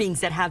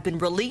recordings that have been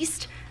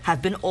released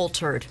have been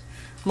altered.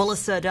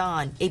 Melissa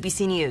Don,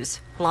 ABC News,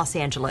 Los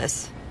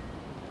Angeles.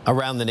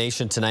 Around the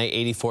nation tonight,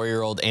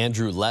 84-year-old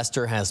Andrew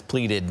Lester has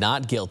pleaded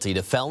not guilty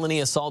to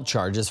felony assault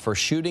charges for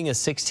shooting a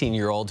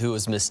 16-year-old who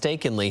was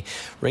mistakenly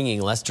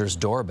ringing Lester's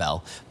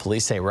doorbell.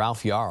 Police say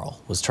Ralph Yarl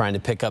was trying to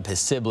pick up his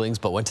siblings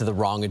but went to the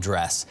wrong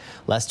address.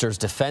 Lester's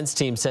defense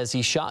team says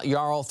he shot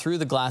Yarl through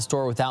the glass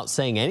door without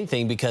saying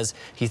anything because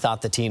he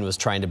thought the teen was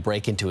trying to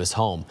break into his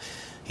home.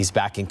 He's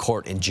back in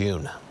court in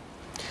June.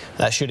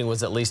 That shooting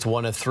was at least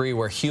one of 3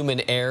 where human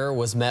error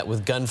was met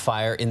with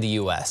gunfire in the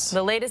U.S.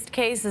 The latest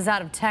case is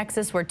out of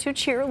Texas, where 2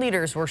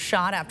 cheerleaders were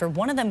shot after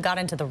one of them got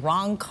into the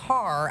wrong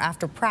car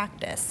after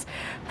practice.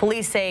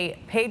 Police say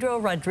Pedro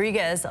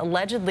Rodriguez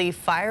allegedly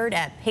fired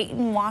at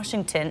Peyton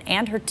Washington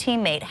and her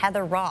teammate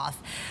Heather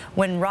Roth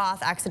when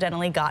Roth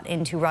accidentally got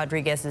into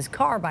Rodriguez's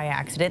car by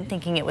accident,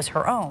 thinking it was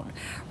her own.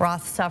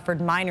 Roth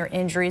suffered minor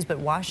injuries, but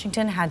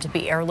Washington had to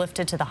be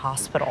airlifted to the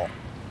hospital.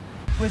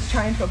 Was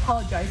trying to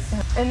apologize to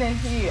him, and then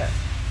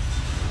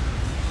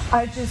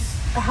I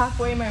just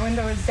halfway my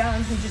window was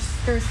down, he just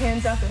threw his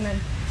hands up and then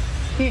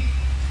he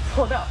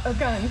pulled out a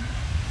gun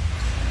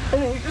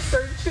and then he just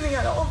started shooting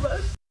at all of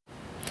us.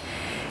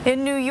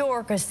 In New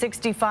York, a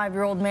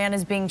 65-year-old man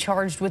is being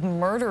charged with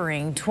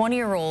murdering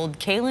 20-year-old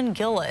Kaylin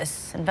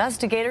Gillis.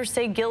 Investigators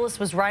say Gillis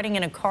was riding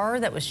in a car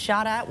that was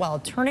shot at while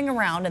turning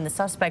around in the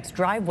suspect's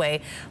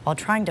driveway while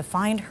trying to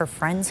find her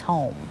friend's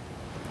home.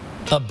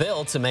 A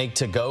bill to make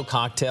to-go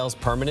cocktails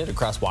permanent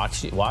across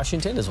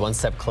Washington is one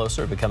step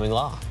closer to becoming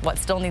law. What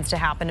still needs to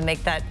happen to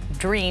make that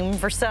dream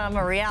for some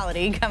a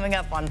reality? Coming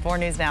up on 4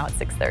 News Now at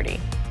 6:30.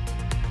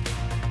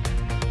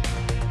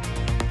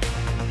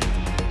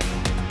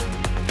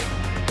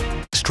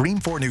 Stream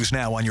 4 News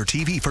Now on your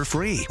TV for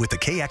free with the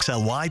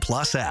KXLY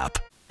Plus app.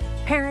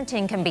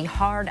 Parenting can be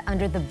hard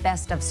under the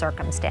best of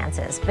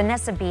circumstances.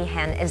 Vanessa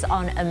Behan is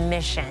on a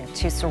mission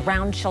to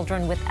surround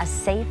children with a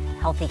safe,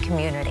 healthy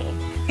community.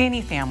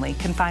 Any family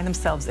can find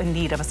themselves in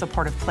need of a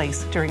supportive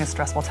place during a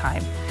stressful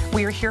time.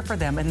 We are here for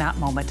them in that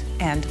moment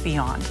and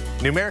beyond.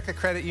 Numerica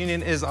Credit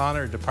Union is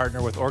honored to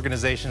partner with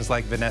organizations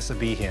like Vanessa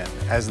Behan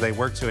as they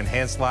work to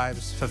enhance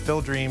lives,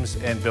 fulfill dreams,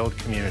 and build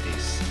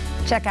communities.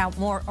 Check out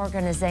more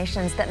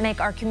organizations that make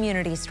our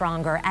community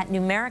stronger at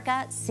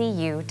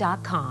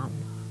numericacu.com.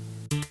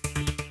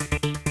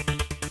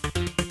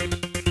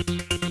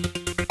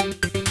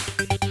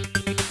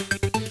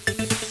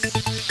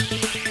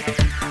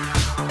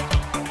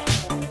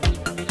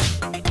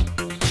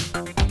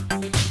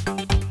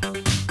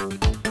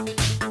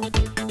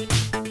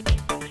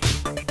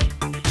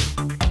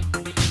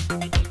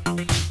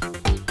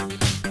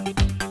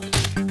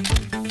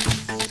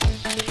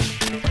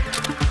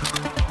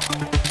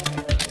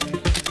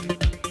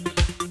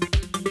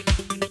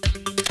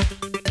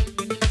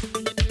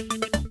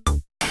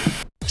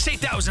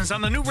 On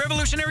the new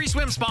Revolutionary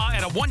Swim Spa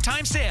at a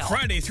one-time sale.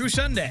 Friday through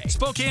Sunday.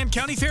 Spokane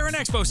County Fair and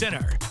Expo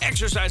Center.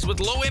 Exercise with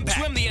low impact.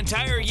 Swim the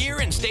entire year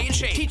and stay in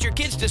shape. Teach your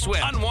kids to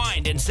swim.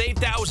 Unwind and save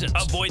thousands.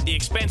 Avoid the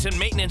expense and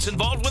maintenance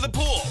involved with a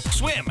pool.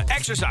 Swim,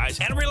 exercise,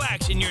 and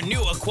relax in your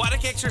new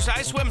aquatic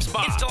exercise swim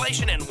spa.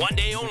 Installation and 1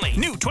 day only.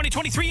 New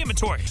 2023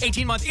 inventory.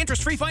 18-month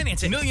interest-free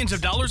financing. Millions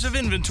of dollars of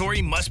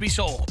inventory must be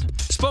sold.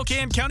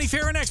 Spokane County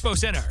Fair and Expo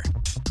Center.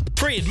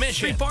 Free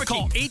admission. Free parking.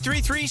 Call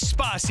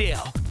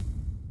 833-SPA-SALE.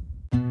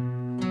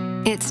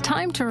 It's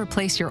time to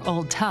replace your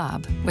old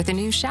tub with a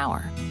new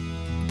shower,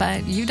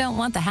 but you don't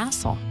want the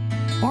hassle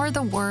or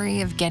the worry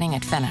of getting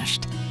it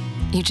finished.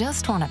 You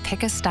just want to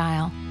pick a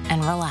style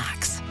and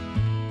relax,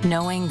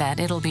 knowing that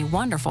it'll be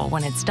wonderful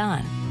when it's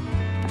done.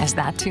 Is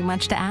that too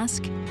much to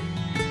ask?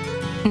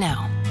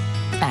 No,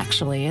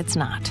 actually it's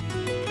not.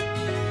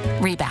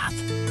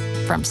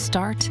 Rebath, from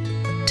start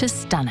to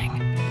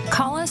stunning.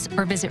 Call us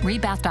or visit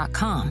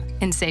rebath.com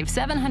and save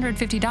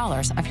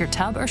 $750 off your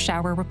tub or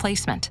shower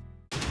replacement.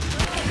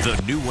 The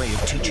new way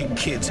of teaching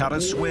kids how to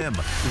swim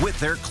with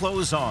their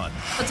clothes on.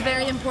 It's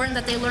very important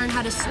that they learn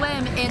how to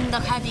swim in the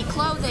heavy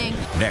clothing.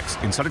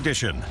 Next, Inside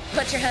Edition.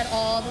 Put your head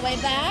all the way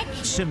back.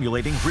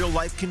 Simulating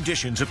real-life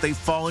conditions if they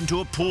fall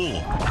into a pool.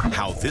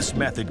 How this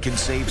method can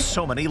save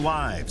so many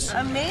lives.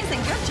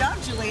 Amazing. Good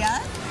job,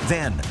 Juliet.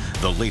 Then,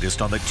 the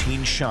latest on the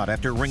teen shot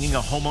after ringing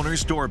a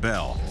homeowner's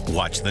doorbell.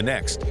 Watch the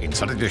next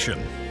Inside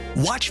Edition.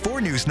 Watch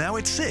 4 News Now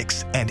at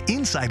 6 and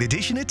Inside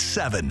Edition at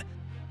 7.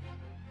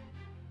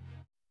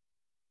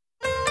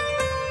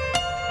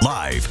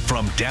 Live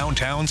from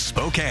downtown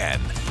Spokane,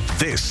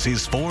 this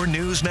is 4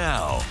 News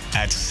Now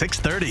at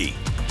 6:30.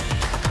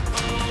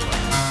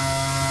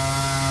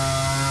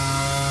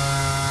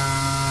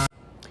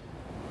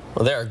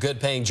 Well, there are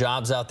good-paying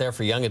jobs out there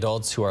for young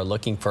adults who are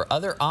looking for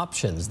other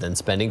options than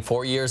spending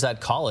 4 years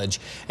at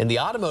college, and the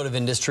automotive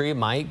industry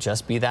might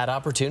just be that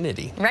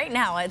opportunity. Right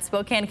now at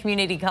Spokane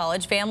Community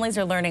College, families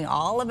are learning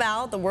all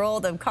about the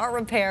world of car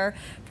repair,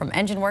 from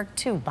engine work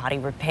to body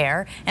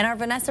repair, and our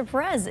Vanessa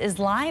Perez is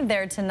live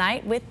there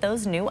tonight with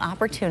those new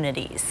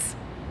opportunities.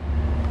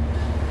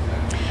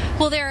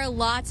 Well, there are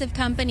lots of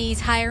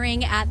companies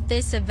hiring at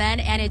this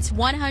event, and it's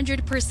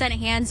 100%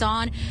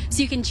 hands-on,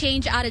 so you can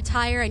change out a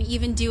tire and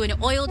even do an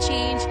oil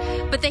change,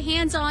 but the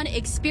hands-on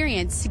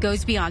experience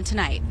goes beyond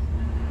tonight.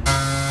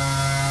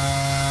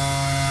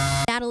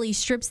 Natalie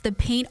strips the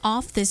paint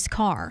off this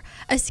car,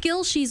 a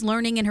skill she's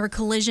learning in her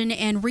collision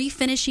and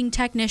refinishing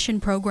technician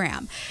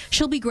program.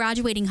 She'll be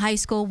graduating high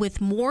school with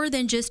more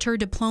than just her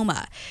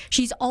diploma.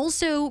 She's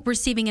also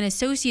receiving an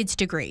associate's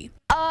degree.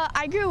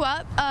 I grew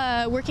up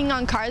working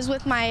on cars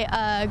with my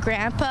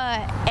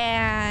grandpa,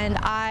 and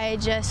I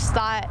just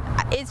thought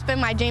it's been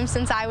my dream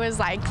since I was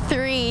like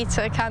 3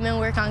 to come and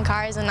work on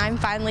cars, and I'm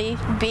finally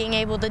being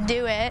able to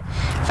do it.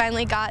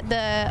 Finally got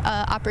the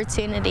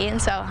opportunity,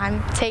 and so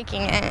I'm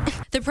taking it.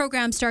 The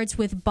program starts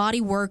with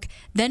body work,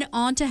 then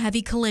on to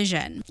heavy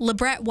collision.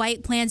 LeBrette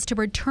White plans to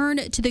return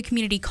to the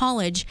community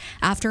college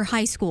after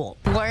high school.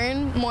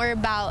 Learn more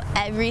about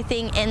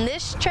everything in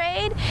this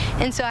trade,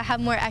 and so I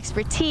have more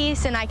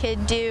expertise, and I could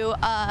do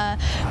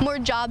more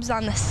jobs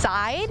on the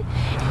side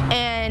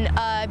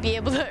and be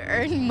able to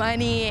earn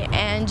money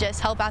and just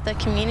help out the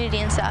community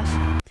and stuff.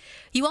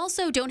 You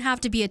also don't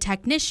have to be a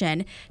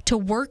technician to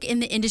work in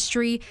the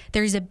industry.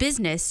 There's a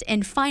business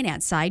and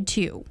finance side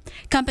too.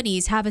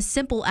 Companies have a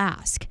simple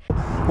ask.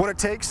 What it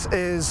takes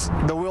is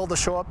the will to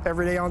show up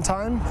every day on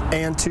time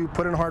and to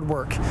put in hard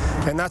work.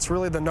 And that's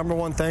really the number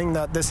one thing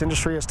that this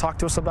industry has talked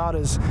to us about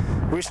is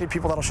we just need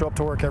people that'll show up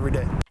to work every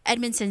day.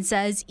 Edmondson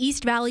says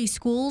East Valley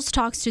Schools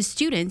talks to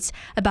students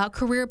about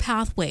career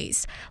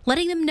pathways,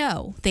 letting them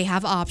know they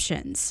have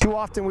options. Too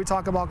often we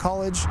talk about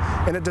college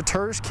and it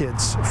deters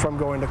kids from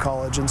going to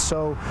college, and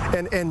so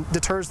and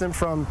deters them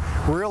from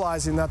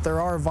realizing that there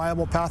are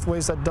viable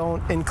pathways that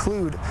don't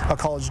include a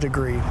college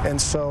degree.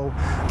 And so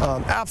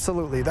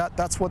absolutely,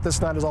 that's what this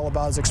night is all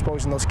about, is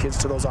exposing those kids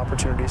to those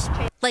opportunities.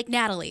 Like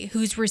Natalie,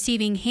 who's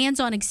receiving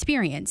hands-on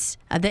experience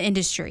of the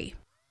industry.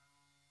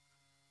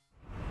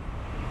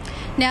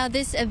 Now,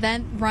 this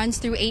event runs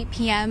through 8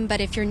 p.m.,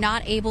 but if you're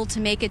not able to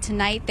make it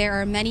tonight, there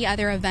are many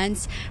other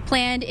events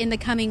planned in the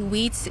coming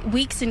weeks,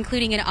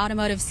 including an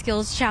automotive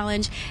skills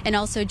challenge and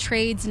also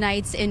trades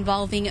nights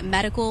involving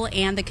medical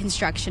and the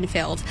construction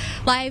field.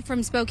 Live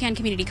from Spokane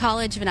Community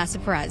College, Vanessa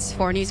Perez,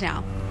 4 News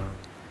Now.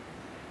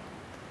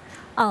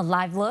 A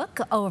live look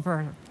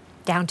over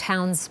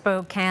downtown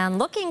Spokane.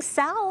 Looking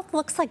south,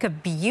 looks like a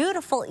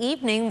beautiful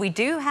evening. We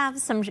do have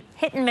some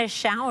hit and miss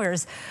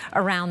showers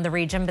around the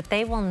region, but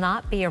they will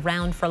not be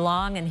around for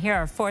long. And here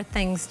are 4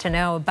 things to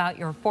know about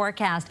your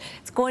forecast.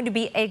 It's going to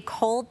be a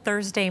cold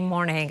Thursday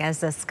morning as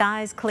the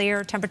skies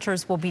clear.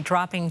 Temperatures will be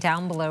dropping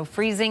down below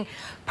freezing.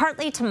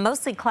 Partly to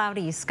mostly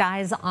cloudy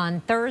skies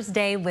on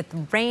Thursday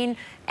with rain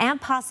and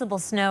possible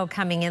snow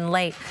coming in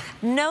late.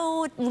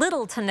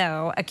 Little to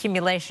no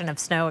accumulation of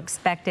snow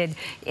expected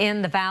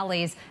in the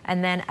valleys,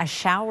 and then a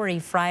showery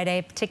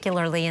Friday,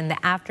 particularly in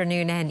the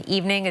afternoon and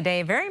evening. A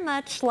day very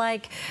much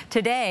like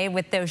today,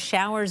 with those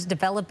showers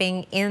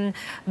developing in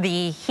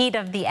the heat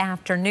of the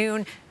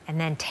afternoon and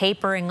then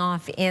tapering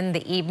off in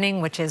the evening,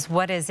 which is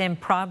what is in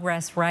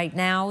progress right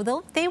now.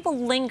 They will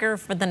linger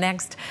for the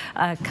next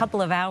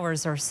couple of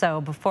hours or so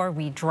before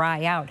we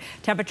dry out.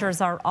 Temperatures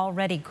are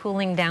already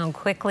cooling down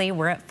quickly.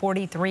 We're at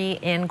 43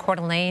 in Coeur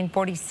d'Alene,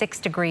 46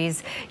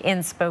 degrees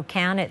in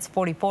Spokane. It's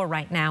 44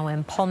 right now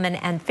in Pullman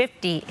and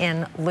 50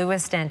 in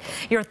Lewiston.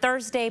 Your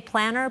Thursday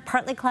planner,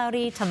 partly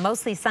cloudy to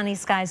mostly sunny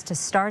skies to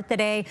start the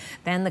day.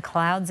 Then the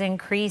clouds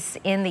increase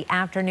in the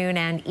afternoon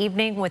and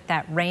evening with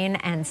that rain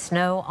and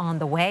snow on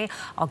the way.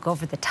 I'll go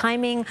over the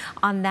timing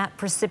on that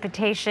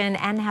precipitation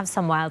and have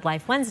some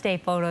Wildlife Wednesday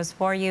photos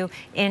for you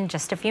in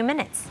just a few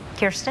minutes.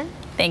 Kirsten?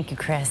 Thank you,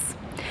 Chris.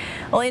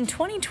 Well, in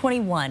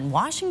 2021,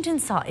 Washington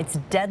saw its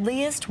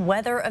deadliest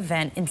weather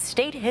event in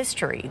state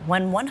history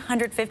when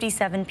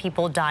 157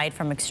 people died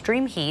from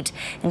extreme heat,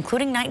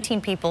 including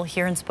 19 people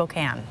here in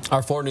Spokane.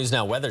 Our 4 News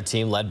Now weather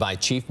team, led by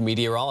Chief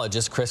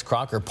Meteorologist Chris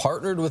Crocker,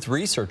 partnered with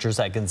researchers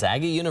at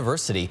Gonzaga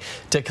University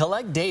to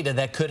collect data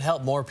that could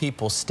help more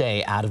people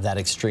stay out of that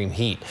extreme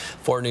heat.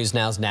 4 News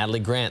Now's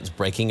Natalie Grant's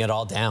breaking it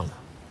all down.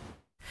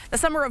 The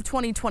summer of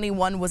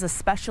 2021 was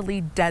especially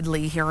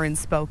deadly here in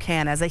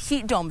Spokane as a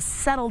heat dome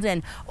settled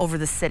in over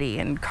the city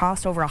and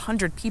cost over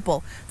 100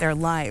 people their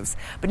lives.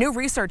 But new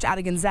research out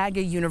of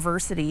Gonzaga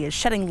University is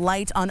shedding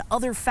light on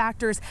other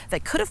factors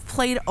that could have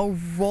played a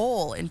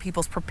role in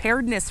people's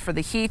preparedness for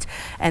the heat,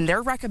 and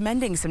they're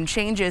recommending some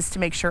changes to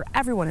make sure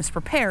everyone is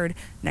prepared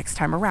next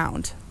time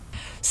around.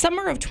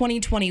 Summer of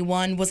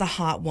 2021 was a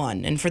hot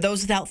one, and for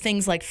those without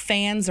things like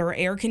fans or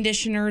air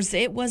conditioners,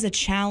 it was a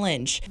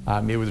challenge.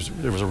 There was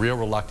a real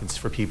reluctance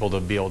for people to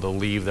be able to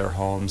leave their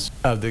homes.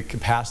 Of the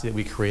capacity that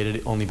we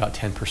created, only about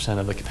 10%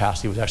 of the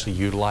capacity was actually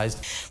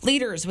utilized.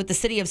 Leaders with the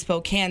city of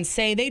Spokane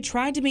say they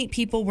tried to meet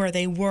people where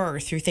they were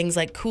through things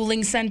like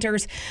cooling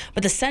centers,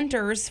 but the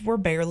centers were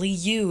barely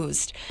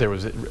used. There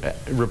was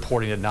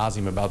reporting ad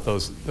nauseum about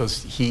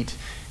those heat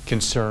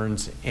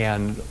concerns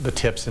and the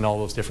tips and all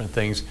those different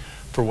things.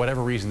 For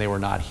whatever reason, they were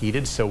not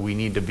heated, so we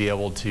need to be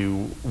able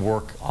to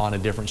work on a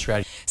different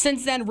strategy.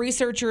 Since then,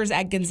 researchers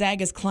at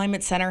Gonzaga's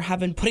Climate Center have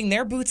been putting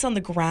their boots on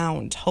the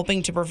ground,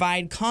 hoping to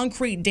provide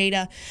concrete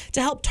data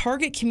to help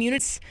target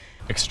communities.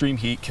 Extreme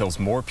heat kills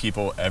more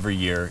people every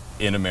year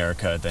in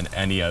America than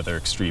any other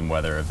extreme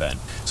weather event.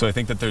 So I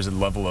think that there's a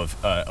level of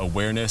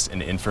awareness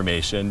and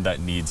information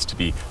that needs to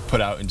be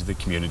put out into the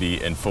community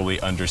and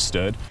fully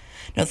understood.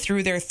 Now,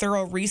 through their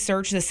thorough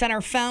research, the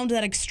center found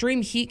that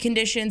extreme heat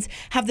conditions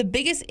have the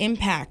biggest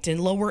impact in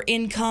lower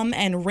income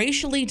and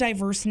racially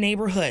diverse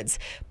neighborhoods,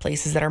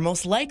 places that are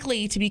most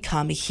likely to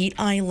become heat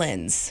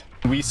islands.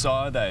 We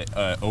saw that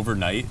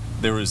overnight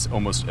there was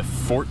almost a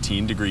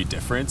 14-degree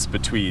difference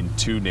between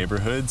 2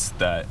 neighborhoods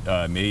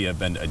that may have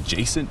been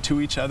adjacent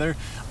to each other.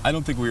 I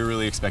don't think we were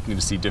really expecting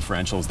to see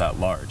differentials that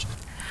large.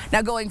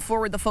 Now, going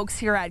forward, the folks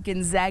here at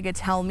Gonzaga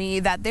tell me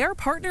that they're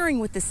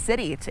partnering with the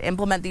city to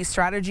implement these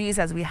strategies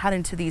as we head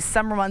into these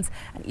summer months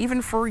and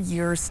even for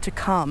years to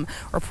come.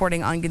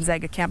 Reporting on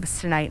Gonzaga campus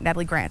tonight,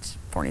 Natalie Grant,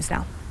 4 News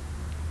Now.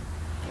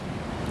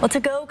 Well,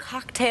 to-go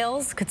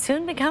cocktails could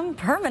soon become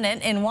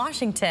permanent in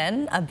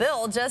Washington. A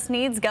bill just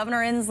needs Governor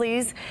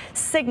Inslee's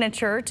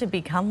signature to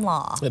become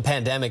law. The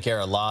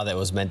pandemic-era law that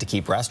was meant to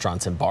keep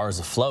restaurants and bars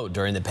afloat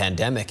during the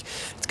pandemic,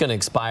 it's going to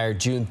expire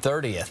June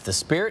 30th. The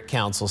Spirit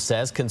Council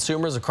says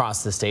consumers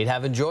across the state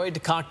have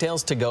enjoyed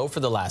cocktails to go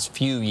for the last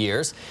few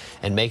years,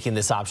 and making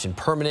this option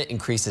permanent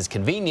increases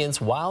convenience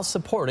while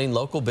supporting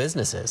local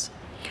businesses.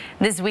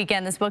 This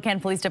weekend, the Spokane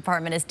Police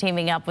Department is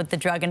teaming up with the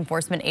Drug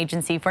Enforcement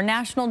Agency for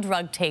National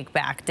Drug Take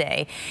Back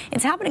Day.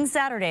 It's happening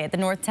Saturday at the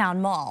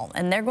Northtown Mall,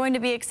 and they're going to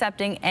be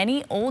accepting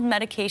any old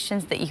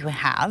medications that you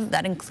have.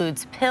 That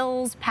includes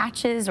pills,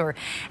 patches, or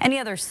any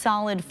other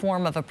solid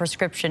form of a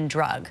prescription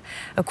drug.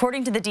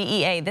 According to the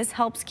DEA, this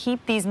helps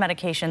keep these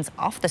medications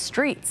off the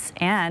streets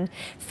and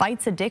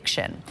fights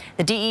addiction.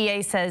 The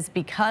DEA says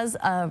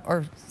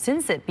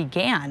since it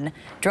began,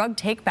 Drug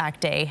Take Back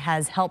Day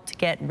has helped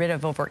get rid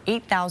of over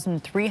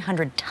 8,300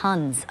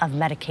 tons of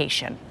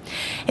medication.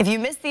 If you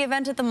missed the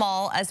event at the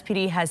mall,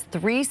 SPD has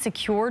 3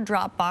 secure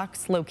drop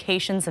box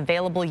locations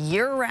available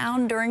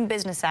year-round during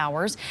business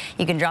hours.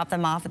 You can drop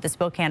them off at the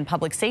Spokane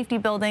Public Safety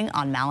Building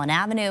on Mallon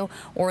Avenue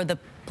or the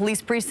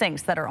police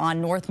precincts that are on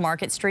North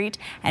Market Street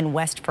and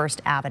West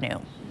First Avenue.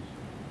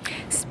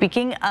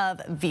 Speaking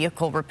of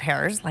vehicle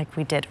repairs, like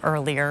we did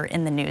earlier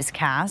in the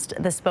newscast,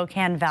 the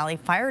Spokane Valley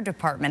Fire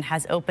Department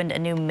has opened a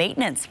new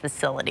maintenance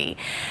facility.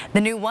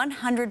 The new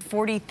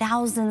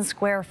 140,000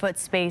 square foot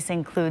space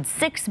includes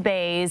 6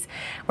 bays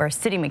where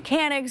city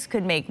mechanics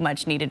could make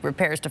much needed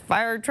repairs to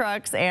fire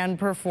trucks and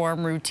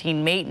perform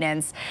routine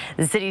maintenance.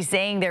 The city's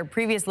saying their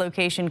previous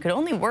location could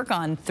only work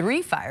on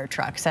 3 fire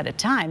trucks at a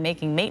time,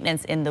 making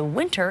maintenance in the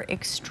winter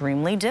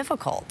extremely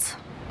difficult.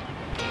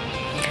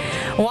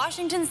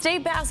 Washington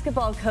State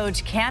basketball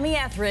coach Cami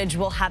Etheridge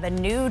will have a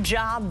new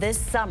job this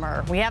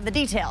summer. We have the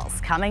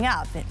details coming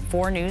up at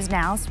 4 News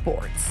Now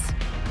Sports.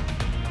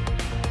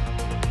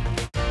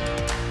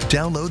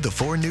 Download the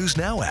 4 News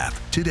Now app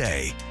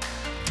today.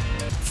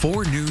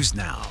 4 News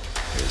Now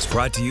is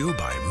brought to you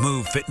by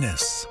Move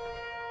Fitness.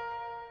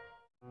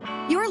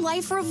 Your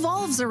life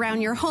revolves around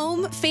your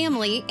home,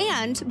 family,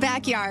 and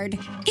backyard.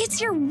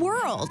 It's your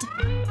world.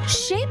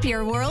 Shape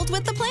your world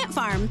with the Plant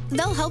Farm.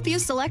 They'll help you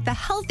select the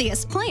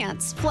healthiest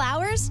plants,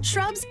 flowers,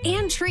 shrubs,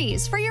 and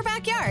trees for your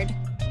backyard.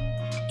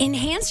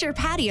 Enhance your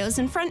patios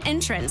and front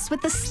entrance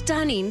with the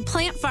stunning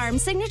Plant Farm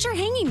signature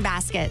hanging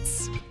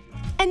baskets.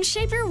 And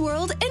shape your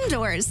world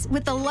indoors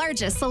with the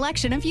largest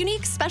selection of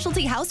unique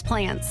specialty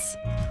houseplants.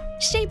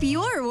 Shape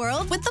your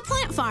world with the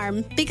Plant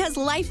Farm, because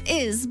life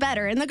is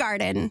better in the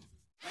garden.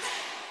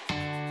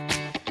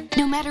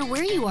 No matter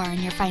where you are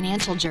in your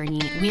financial journey,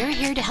 we're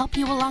here to help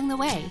you along the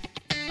way.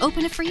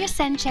 Open a free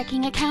Ascend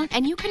checking account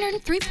and you can earn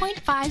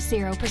 3.50%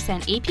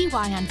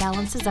 APY on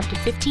balances up to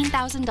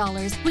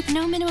 $15,000 with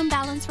no minimum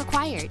balance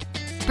required.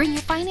 Bring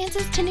your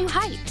finances to new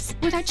heights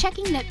with our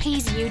checking that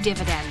pays you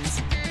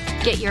dividends.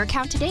 Get your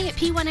account today at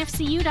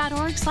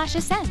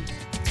p1fcu.org/ascend.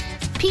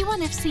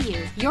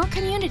 P1FCU, your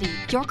community,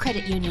 your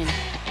credit union.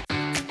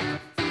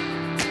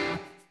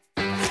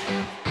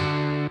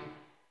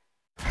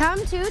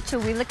 Come to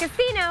Tooele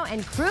Casino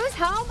and cruise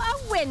home a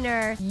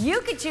winner. You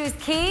could choose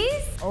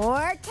keys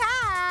or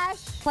cash.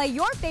 Play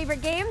your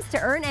favorite games to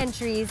earn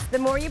entries. The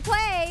more you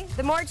play,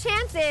 the more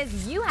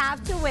chances you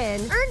have to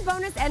win. Earn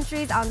bonus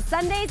entries on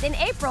Sundays in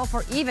April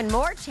for even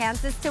more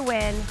chances to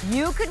win.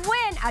 You could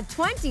win a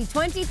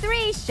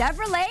 2023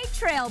 Chevrolet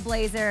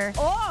Trailblazer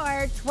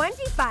or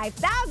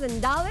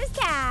 $25,000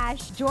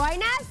 cash.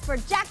 Join us for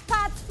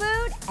jackpots,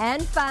 food,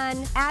 and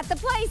fun at the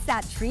place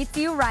that treats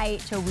you right.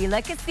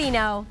 Tooele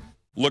Casino.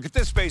 Look at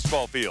this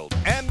baseball field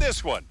and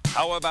this one.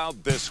 How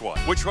about this one?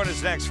 Which one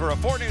is next for a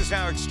 4 News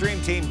Now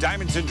Extreme Team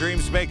Diamonds and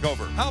Dreams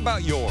makeover? How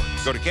about yours?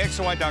 Go to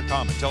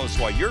KXLY.com and tell us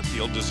why your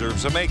field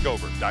deserves a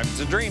makeover. Diamonds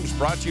and Dreams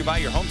brought to you by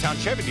your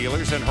hometown Chevy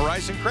dealers and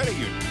Horizon Credit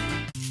Union.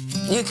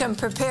 You can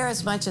prepare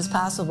as much as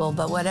possible,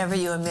 but whatever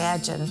you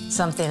imagine,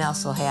 something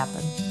else will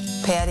happen.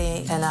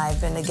 Patty and I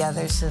have been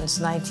together since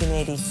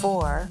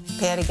 1984.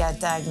 Patty got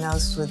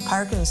diagnosed with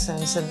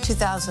Parkinson's in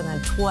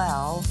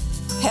 2012.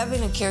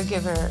 Having a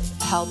caregiver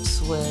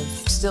helps with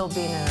still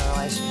being in a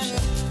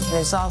relationship.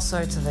 There's all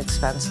sorts of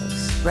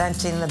expenses.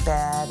 Renting the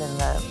bed and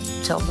the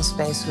Tilton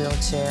Space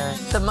wheelchair.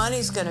 The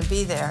money's going to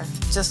be there,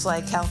 just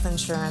like health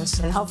insurance,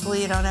 and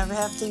hopefully you don't ever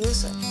have to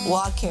use it.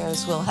 Walk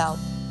Cares will help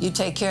you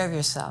take care of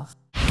yourself.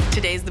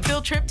 Today's the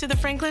field trip to the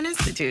Franklin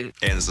Institute.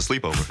 And it's a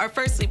sleepover. Our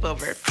first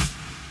sleepover.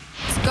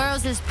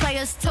 Girls is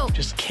players too.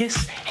 Just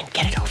kiss and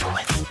get it over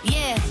with.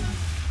 Yeah.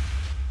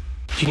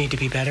 You need to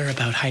be better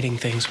about hiding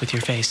things with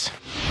your face.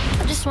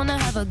 I just want to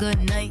have a good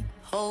night.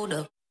 Hold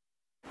up.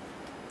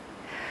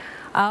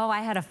 Oh,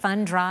 I had a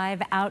fun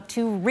drive out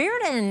to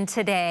Reardon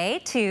today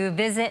to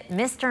visit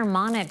Mr.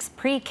 Monick's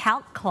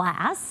pre-calc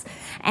class.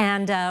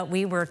 And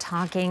we were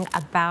talking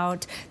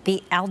about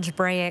the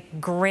algebraic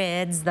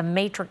grids, the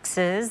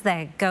matrices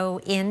that go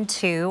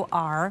into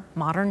our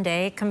modern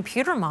day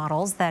computer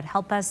models that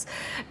help us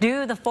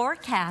do the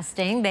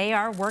forecasting. They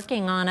are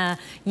working on a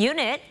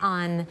unit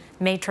on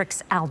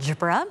matrix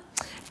algebra.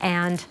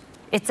 And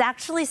it's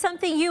actually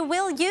something you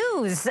will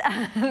use.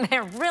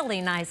 They're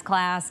really nice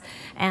class.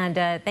 And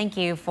thank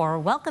you for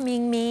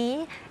welcoming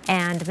me.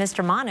 And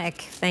Mr.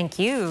 Monick, thank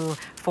you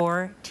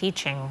for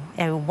teaching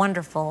a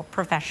wonderful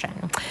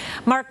profession.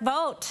 Mark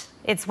Vogt,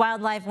 it's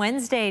Wildlife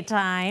Wednesday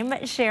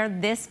time,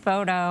 shared this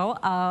photo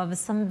of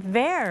some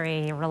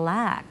very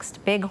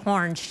relaxed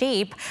bighorn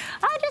sheep.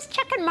 Just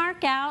checking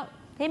Mark out.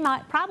 They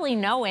might probably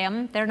know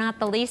him. They're not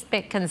the least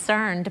bit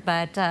concerned,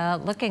 but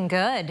looking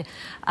good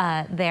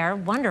there.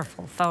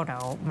 Wonderful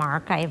photo,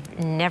 Mark. I've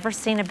never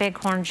seen a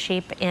bighorn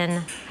sheep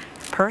in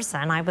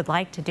person. I would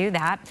like to do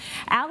that.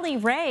 Allie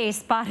Ray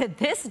spotted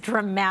this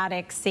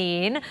dramatic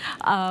scene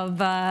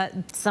of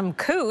some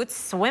coots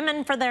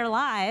swimming for their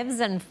lives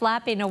and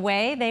flapping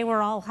away. They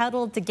were all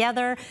huddled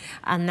together,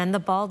 and then the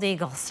bald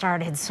eagle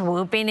started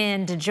swooping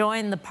in to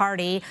join the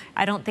party.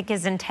 I don't think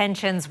his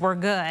intentions were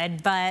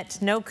good,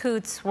 but no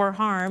coots were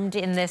harmed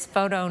in this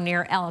photo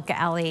near elk,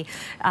 Allie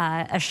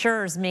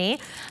assures me.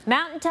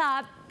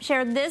 Mountaintop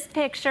shared this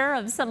picture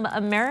of some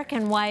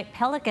American white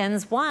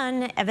pelicans,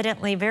 one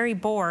evidently very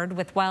bored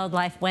with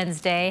Wildlife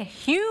Wednesday,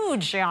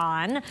 huge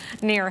yawn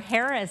near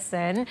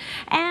Harrison.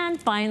 And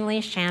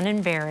finally,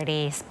 Shannon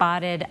Verity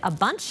spotted a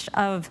bunch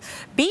of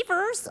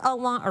beaver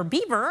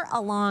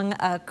along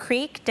a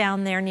creek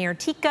down there near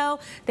Tico.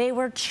 They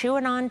were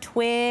chewing on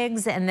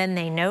twigs, and then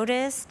they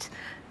noticed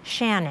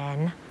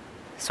Shannon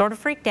sort of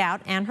freaked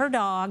out, and her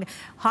dog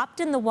hopped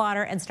in the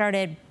water and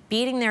started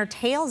beating their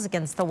tails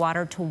against the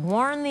water to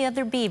warn the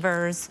other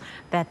beavers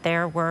that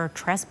there were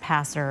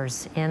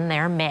trespassers in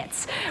their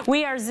midst.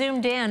 We are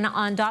zoomed in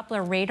on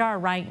Doppler radar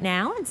right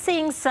now and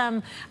seeing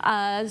some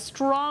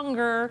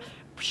stronger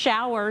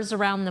showers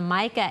around the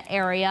Mica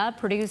area,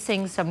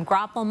 producing some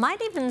graupel.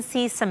 Might even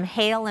see some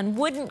hail, and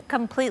wouldn't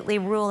completely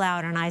rule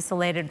out an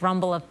isolated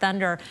rumble of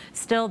thunder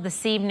still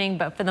this evening.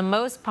 But for the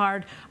most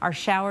part, our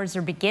showers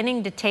are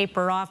beginning to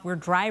taper off. We're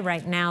dry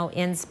right now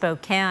in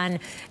Spokane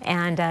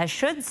and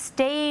should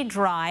stay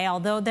dry,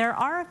 although there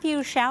are a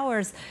few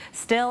showers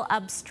still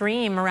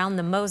upstream around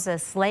the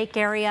Moses Lake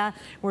area.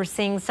 We're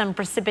seeing some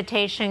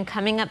precipitation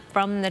coming up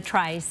from the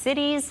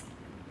Tri-Cities.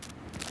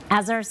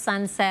 As our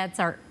sun sets,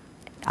 our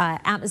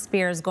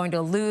atmosphere is going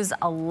to lose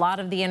a lot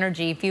of the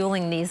energy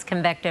fueling these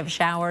convective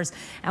showers,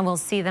 and we'll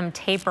see them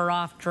taper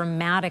off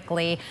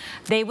dramatically.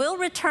 They will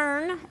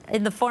return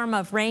in the form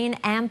of rain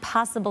and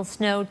possible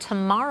snow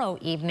tomorrow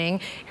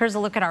evening. Here's a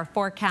look at our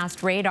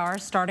forecast radar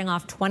starting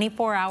off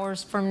 24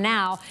 hours from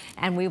now,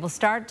 and we will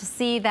start to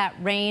see that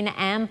rain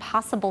and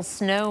possible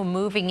snow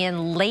moving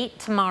in late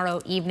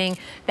tomorrow evening.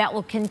 That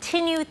will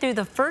continue through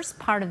the first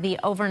part of the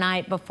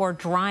overnight before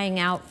drying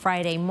out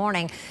Friday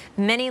morning.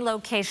 Many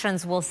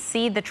locations will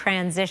see the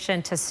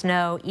transition to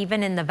snow,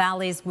 even in the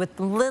valleys with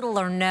little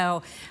or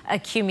no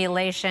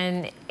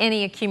accumulation.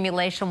 Any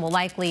accumulation will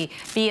likely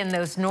be in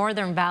those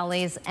northern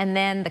valleys, and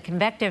then the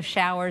convective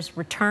showers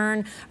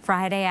return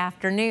Friday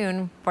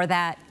afternoon for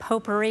that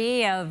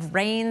potpourri of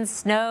rain,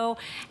 snow,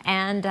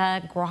 and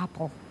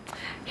graupel.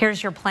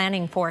 Here's your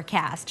planning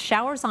forecast.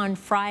 Showers on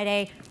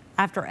Friday.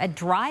 After a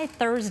dry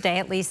Thursday,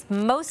 at least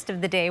most of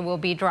the day will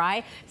be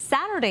dry.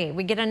 Saturday,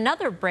 we get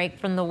another break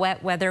from the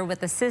wet weather with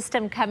the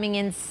system coming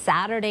in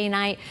Saturday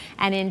night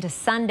and into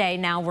Sunday.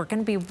 Now, we're going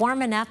to be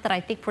warm enough that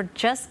I think we're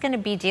just going to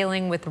be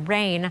dealing with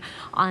rain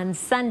on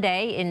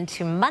Sunday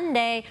into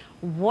Monday.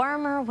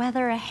 Warmer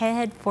weather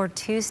ahead for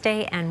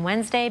Tuesday and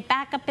Wednesday.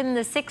 Back up in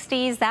the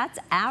 60s, that's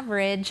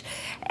average.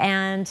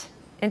 And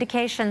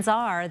indications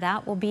are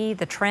that will be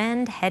the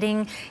trend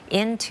heading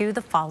into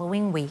the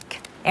following week.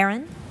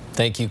 Aaron?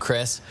 Thank you,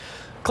 Chris.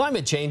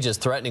 Climate change is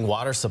threatening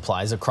water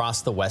supplies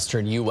across the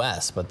western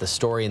U.S., but the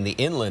story in the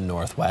inland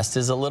Northwest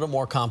is a little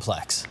more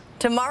complex.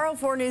 Tomorrow,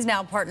 4 News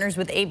Now partners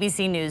with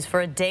ABC News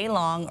for a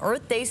day-long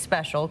Earth Day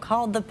special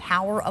called The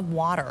Power of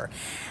Water.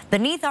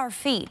 Beneath our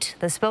feet,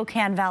 the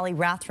Spokane Valley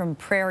Rathdrum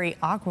Prairie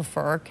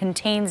Aquifer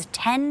contains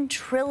 10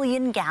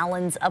 trillion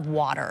gallons of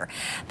water.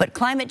 But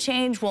climate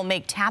change will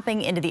make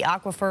tapping into the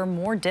aquifer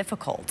more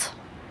difficult.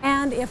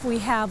 And if we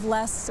have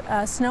less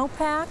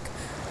snowpack,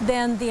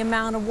 then the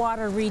amount of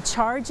water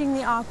recharging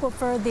the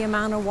aquifer, the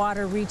amount of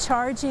water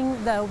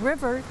recharging the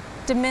river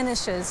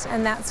diminishes,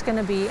 and that's going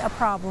to be a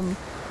problem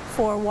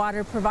for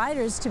water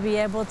providers to be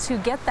able to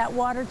get that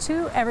water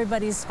to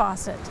everybody's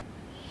faucet.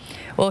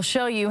 We'll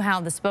show you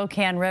how the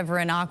Spokane River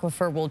and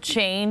aquifer will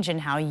change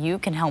and how you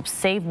can help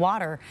save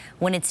water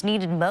when it's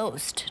needed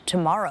most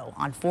tomorrow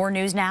on 4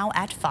 News Now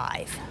at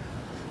 5.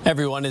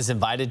 Everyone is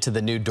invited to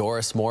the new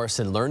Doris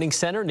Morrison Learning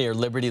Center near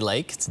Liberty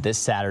Lake. It's this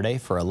Saturday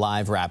for a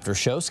live raptor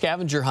show,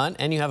 scavenger hunt,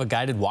 and you have a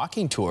guided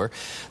walking tour.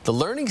 The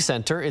Learning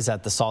Center is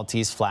at the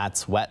Saltese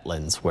Flats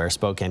Wetlands, where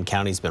Spokane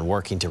County's been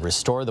working to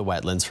restore the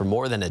wetlands for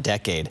more than a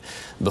decade.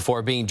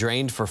 Before being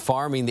drained for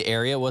farming, the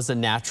area was a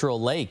natural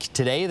lake.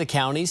 Today, the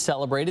county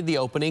celebrated the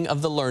opening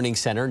of the Learning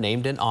Center,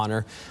 named in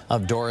honor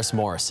of Doris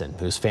Morrison,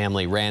 whose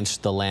family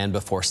ranched the land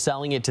before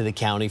selling it to the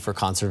county for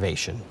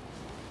conservation.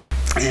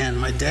 And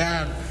my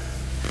dad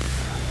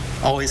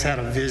always had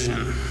a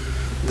vision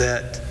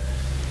that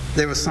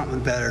there was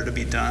something better to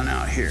be done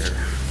out here.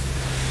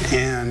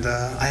 And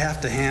I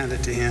have to hand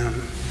it to him.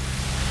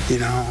 you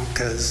know,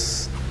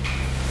 because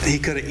he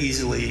could have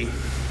easily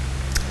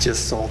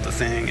just sold the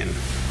thing and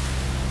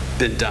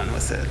been done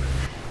with it.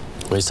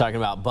 He's talking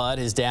about Bud.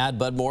 His dad,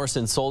 Bud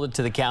Morrison, sold it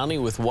to the county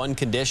with one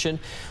condition,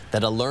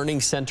 that a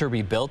learning center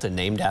be built and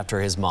named after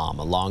his mom,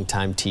 a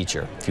longtime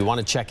teacher. If you want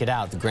to check it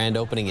out, the grand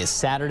opening is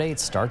Saturday. It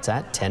starts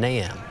at 10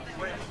 a.m.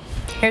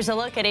 Here's a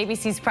look at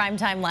ABC's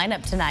primetime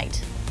lineup tonight.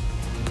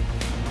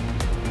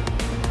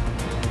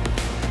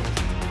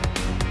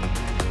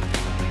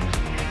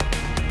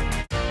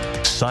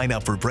 Sign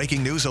up for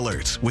breaking news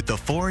alerts with the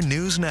 4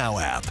 News Now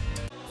app.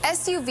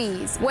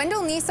 SUVs.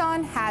 Wendell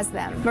Nissan has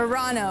them.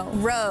 Murano,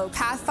 Rogue,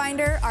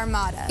 Pathfinder,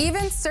 Armada.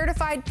 Even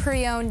certified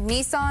pre-owned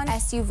Nissan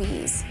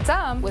SUVs.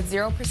 Some with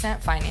 0%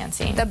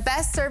 financing. The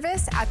best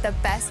service at the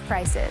best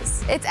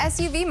prices. It's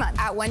SUV month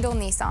at Wendell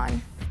Nissan.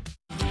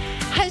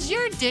 Has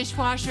your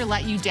dishwasher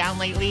let you down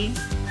lately?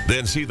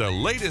 Then see the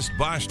latest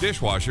Bosch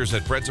dishwashers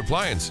at Fred's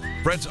Appliance.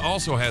 Fred's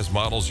also has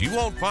models you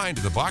won't find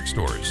at the box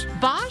stores.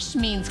 Bosch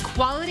means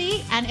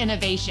quality and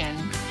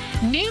innovation.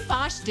 New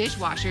Bosch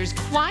dishwashers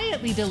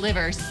quietly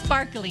deliver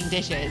sparkling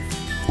dishes.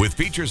 With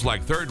features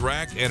like third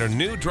rack and a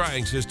new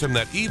drying system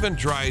that even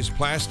dries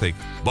plastic,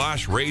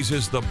 Bosch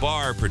raises the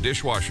bar for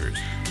dishwashers.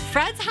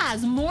 Fred's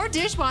has more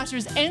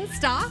dishwashers in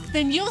stock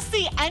than you'll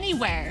see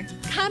anywhere.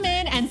 Come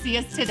in and see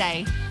us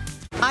today.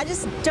 I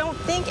just don't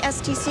think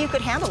STCU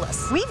could handle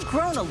us. We've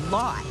grown a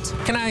lot.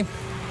 Can I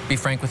be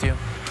frank with you?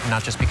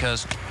 Not just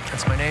because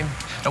that's my name.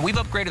 Now, we've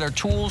upgraded our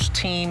tools,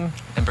 team,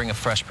 and bring a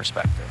fresh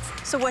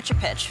perspective. So what's your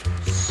pitch?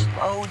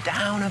 Slow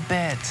down a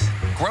bit.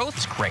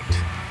 Growth's great,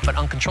 but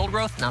uncontrolled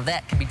growth, now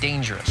that can be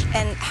dangerous.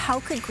 And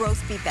how could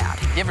growth be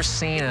bad? You ever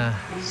seen a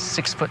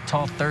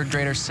 6-foot-tall third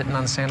grader sitting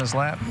on Santa's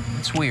lap?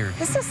 It's weird.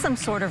 This is some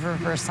sort of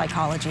reverse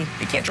psychology.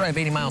 You can't drive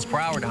 80 miles per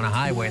hour down a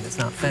highway that's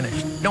not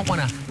finished. You don't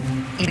want to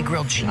eat a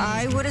grilled cheese.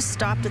 I would have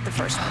stopped at the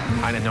first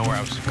one. I didn't know where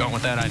I was going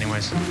with that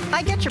anyways.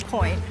 I get your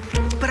point,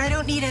 but I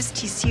don't need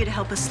STCU to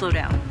help us slow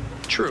down.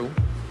 True,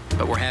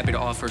 but we're happy to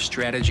offer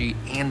strategy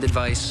and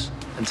advice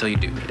until you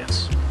do need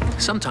us.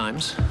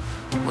 Sometimes,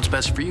 what's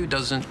best for you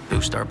doesn't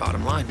boost our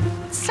bottom line.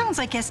 Sounds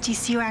like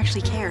STCU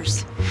actually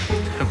cares.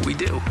 We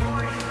do. All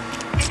right,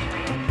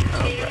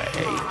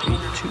 3,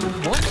 2,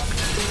 1.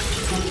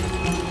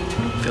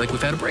 Feel like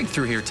we've had a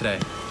breakthrough here today.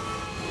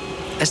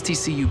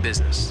 STCU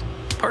Business.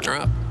 Partner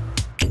up.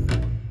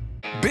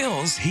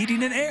 Bill's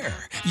Heating and Air,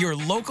 your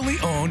locally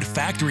owned,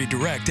 factory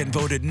direct and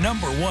voted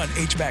 #1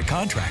 HVAC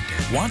contractor,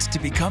 wants to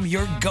become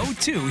your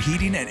go-to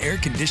heating and air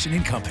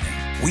conditioning company.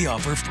 We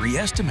offer free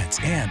estimates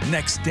and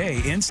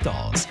next-day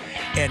installs.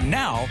 And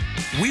now,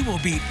 we will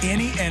beat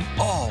any and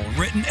all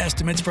written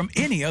estimates from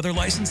any other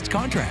licensed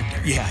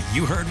contractor. Yeah,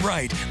 you heard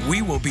right.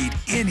 We will beat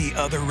any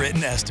other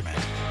written estimate.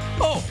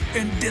 Oh,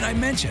 and did I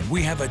mention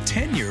we have a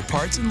 10-year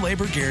parts and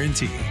labor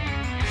guarantee?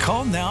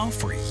 Call now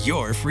for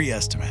your free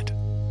estimate.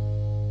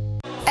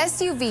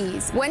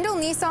 SUVs. Wendell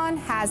Nissan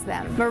has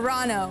them.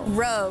 Murano,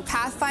 Rogue,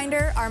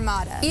 Pathfinder,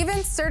 Armada.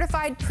 Even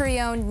certified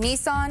pre-owned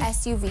Nissan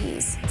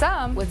SUVs.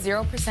 Some with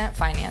 0%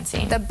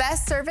 financing. The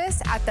best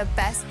service at the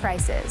best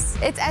prices.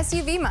 It's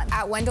SUV month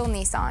at Wendell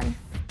Nissan.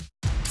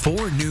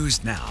 4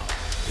 News Now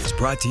is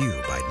brought to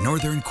you by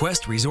Northern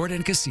Quest Resort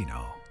and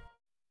Casino.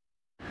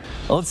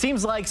 Well, it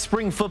seems like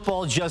spring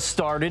football just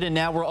started, and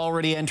now we're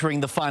already entering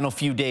the final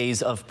few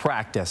days of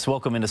practice.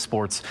 Welcome into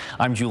sports.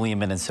 I'm Julian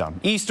Minnesum.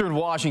 Eastern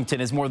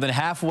Washington is more than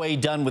halfway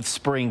done with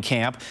spring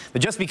camp,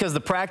 but just because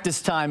the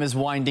practice time is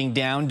winding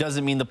down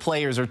doesn't mean the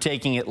players are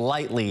taking it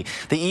lightly.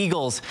 The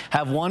Eagles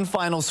have one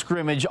final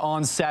scrimmage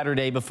on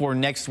Saturday before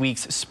next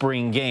week's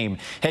spring game.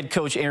 Head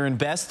coach Aaron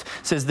Best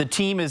says the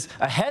team is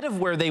ahead of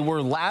where they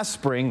were last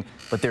spring,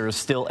 but there is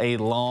still a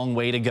long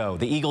way to go.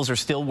 The Eagles are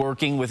still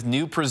working with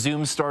new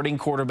presumed starting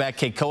quarterback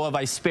Keikoa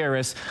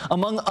Visperis,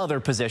 among other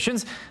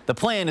positions. The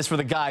plan is for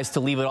the guys to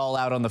leave it all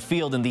out on the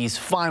field in these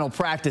final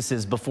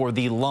practices before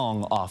the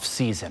long off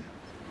season.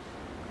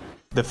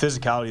 The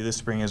physicality this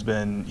spring has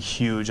been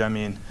huge. I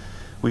mean,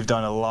 we've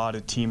done a lot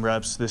of team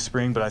reps this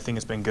spring, but I think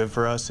it's been good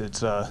for us.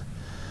 It's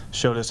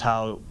showed us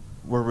how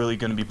we're really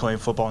going to be playing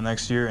football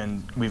next year,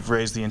 and we've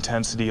raised the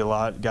intensity a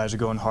lot. Guys are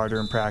going harder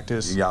in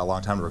practice. You got a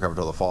long time to recover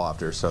till the fall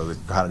after, so they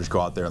kind of just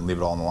go out there and leave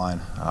it all on the line.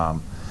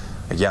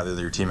 Yeah, they're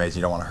your teammates.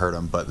 You don't want to hurt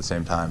them, but at the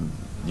same time,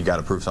 you got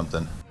to prove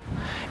something.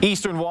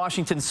 Eastern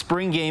Washington's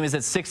spring game is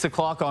at 6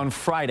 o'clock on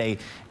Friday,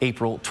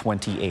 April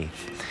 28th.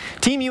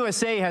 Team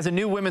USA has a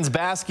new women's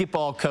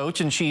basketball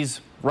coach, and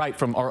she's right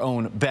from our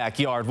own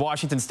backyard.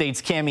 Washington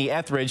State's Cami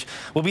Etheridge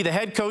will be the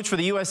head coach for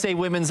the USA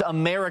Women's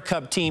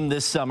AmeriCup team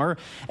this summer.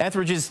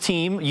 Etheridge's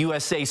team,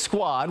 USA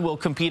Squad, will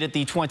compete at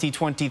the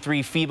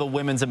 2023 FIBA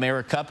Women's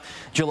AmeriCup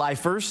July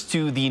 1st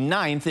to the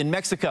 9th in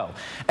Mexico.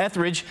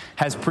 Etheridge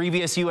has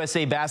previous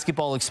USA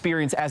basketball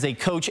experience as a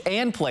coach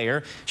and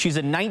player. She's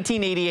a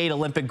 1988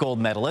 Olympic gold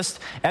medalist.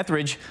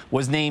 Etheridge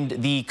was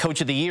named the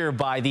Coach of the Year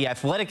by The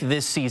Athletic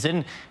this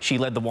season. She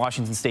led the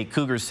Washington State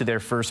Cougars to their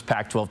first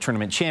Pac-12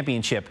 tournament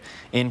championship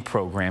in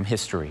program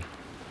history.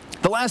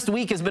 The last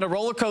week has been a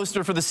roller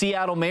coaster for the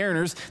Seattle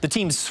Mariners. The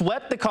team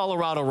swept the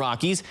Colorado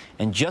Rockies,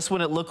 and just when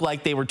it looked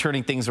like they were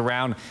turning things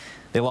around,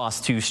 They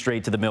lost 2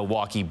 straight to the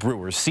Milwaukee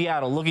Brewers.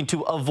 Seattle looking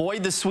to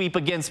avoid the sweep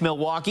against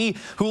Milwaukee.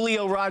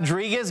 Julio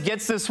Rodriguez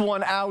gets this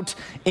one out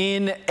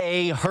in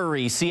a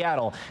hurry.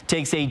 Seattle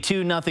takes a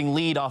 2-0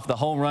 lead off the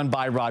home run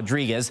by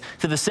Rodriguez.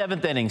 To the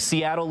 7th inning,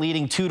 Seattle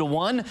leading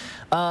 2-1.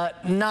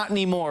 Not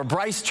anymore.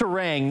 Bryce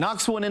Turang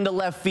knocks one into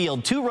left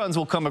field. 2 runs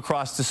will come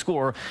across to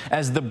score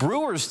as the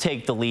Brewers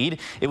take the lead.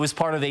 It was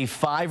part of a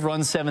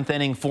 5-run 7th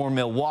inning for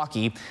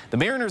Milwaukee. The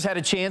Mariners had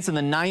a chance in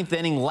the 9th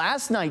inning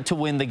last night to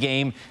win the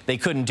game. They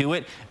couldn't do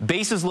it.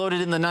 Bases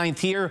loaded in the 9th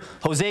here.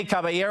 Jose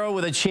Caballero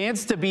with a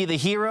chance to be the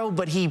hero,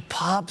 but he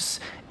pops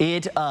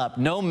it up.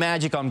 No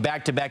magic on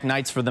back-to-back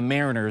nights for the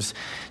Mariners.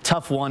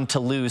 Tough one to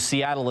lose.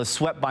 Seattle is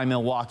swept by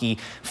Milwaukee.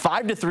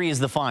 5-3 is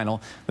the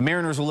final. The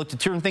Mariners will look to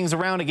turn things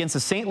around against the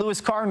St.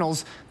 Louis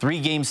Cardinals.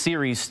 3-game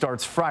series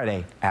starts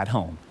Friday at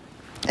home.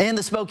 And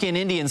the Spokane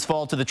Indians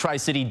fall to the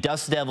Tri-City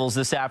Dust Devils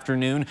this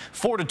afternoon.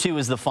 4-2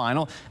 is the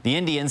final. The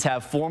Indians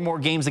have 4 more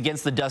games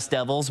against the Dust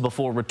Devils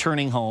before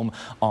returning home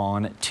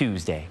on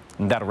Tuesday.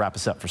 And that'll wrap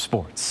us up for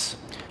sports.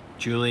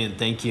 Julian,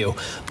 thank you.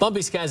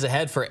 Bumpy skies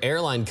ahead for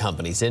airline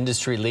companies.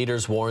 Industry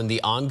leaders warn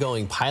the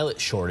ongoing pilot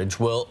shortage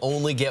will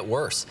only get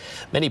worse.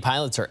 Many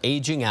pilots are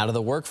aging out of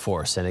the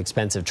workforce, and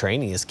expensive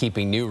training is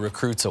keeping new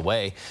recruits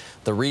away.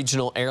 The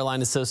Regional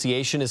Airline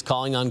Association is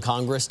calling on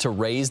Congress to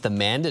raise the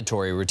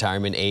mandatory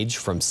retirement age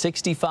from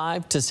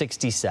 65 to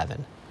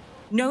 67.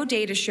 No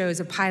data shows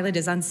a pilot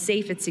is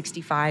unsafe at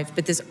 65,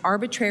 but this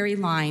arbitrary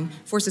line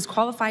forces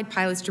qualified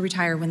pilots to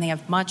retire when they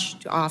have much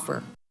to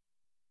offer.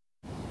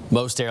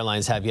 Most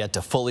airlines have yet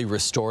to fully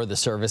restore the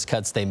service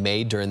cuts they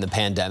made during the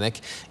pandemic,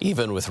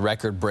 even with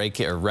record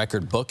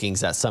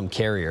bookings at some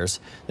carriers.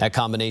 That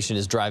combination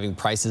is driving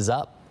prices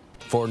up.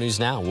 4 News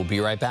Now. We'll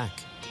be right back.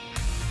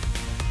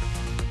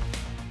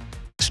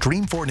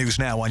 Stream 4 News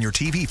Now on your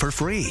TV for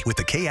free with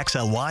the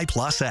KXLY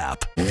Plus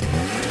app.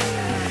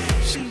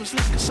 She was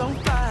looking so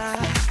fine.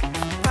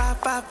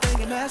 5'5"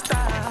 finger last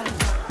time.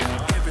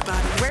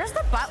 Where's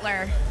the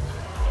butler?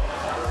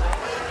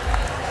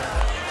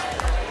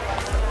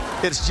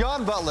 It's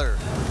John Butler.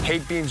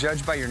 Hate being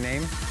judged by your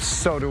name?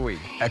 So do we.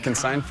 At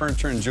Consign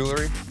Furniture and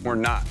Jewelry, we're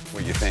not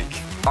what you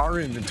think.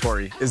 Our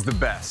inventory is the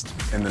best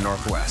in the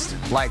Northwest.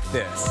 Like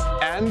this,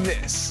 and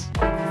this,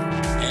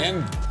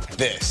 and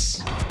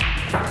this.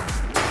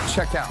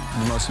 Check out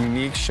the most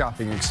unique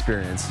shopping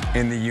experience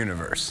in the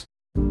universe.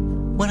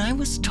 When I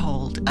was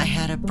told I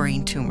had a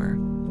brain tumor,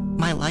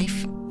 my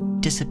life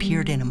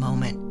disappeared in a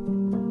moment.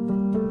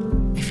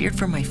 I feared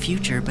for my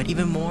future, but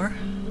even more,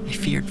 I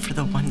feared for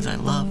the ones I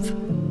love.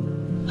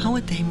 How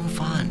would they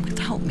move on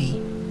without me?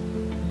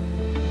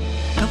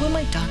 But when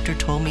my doctor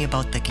told me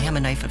about the Gamma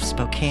Knife of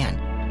Spokane,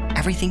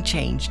 everything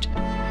changed.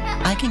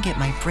 I can get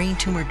my brain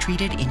tumor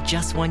treated in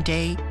just 1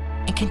 day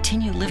and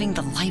continue living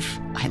the life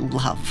I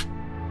love.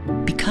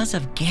 Because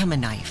of Gamma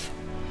Knife,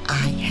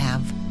 I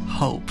have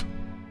hope.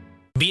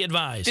 Be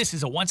advised, this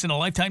is a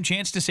once-in-a-lifetime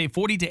chance to save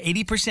 40 to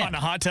 80% on a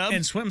hot tub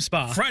and swim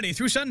spa Friday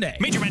through Sunday.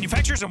 Major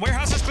manufacturers and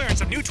warehouses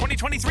clearance of new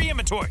 2023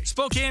 inventory.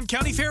 Spokane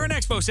County Fair and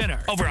Expo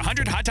Center. Over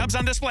 100 hot tubs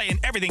on display and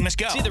everything must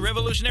go. See the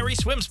revolutionary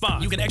swim spa.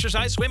 You can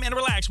exercise, swim, and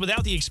relax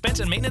without the expense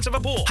and maintenance of a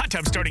pool. Hot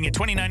tubs starting at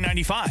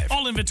 $29.95.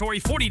 All inventory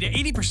 40 to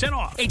 80%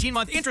 off.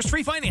 18-month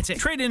interest-free financing.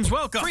 Trade-ins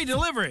welcome. Free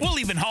delivery. We'll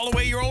even haul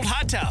away your old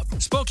hot tub.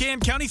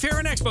 Spokane County Fair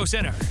and Expo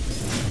Center.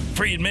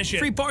 Free admission.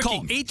 Free parking.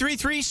 Call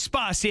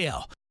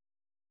 833-SPA-SALE.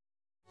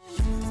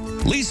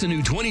 Lease a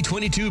new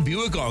 2022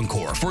 Buick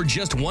Encore for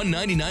just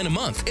 $199 a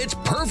month. It's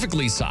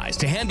perfectly sized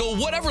to handle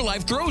whatever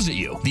life throws at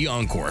you. The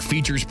Encore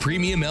features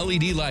premium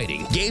LED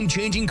lighting,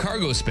 game-changing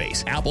cargo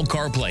space, Apple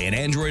CarPlay and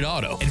Android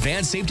Auto,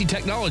 advanced safety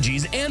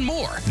technologies, and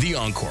more. The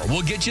Encore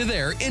will get you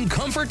there in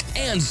comfort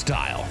and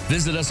style.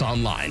 Visit us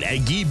online at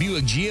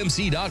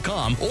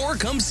GuyBuickGMC.com or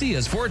come see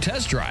us for a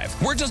test drive.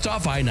 We're just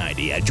off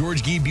I-90 at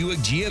George Guy Buick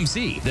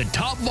GMC, the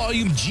top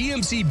volume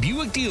GMC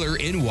Buick dealer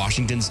in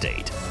Washington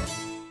State.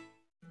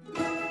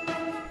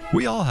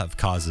 We all have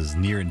causes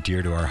near and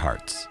dear to our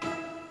hearts.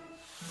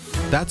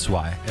 That's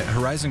why at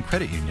Horizon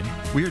Credit Union,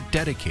 we are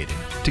dedicated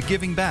to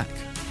giving back,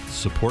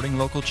 supporting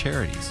local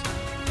charities,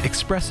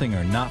 expressing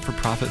our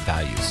not-for-profit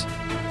values,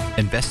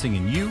 investing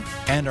in you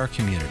and our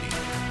community.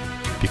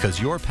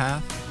 Because your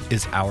path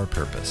is our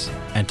purpose,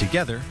 and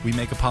together we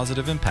make a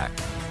positive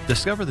impact.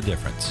 Discover the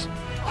difference.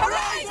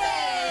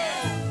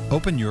 Horizon!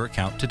 Open your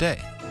account today.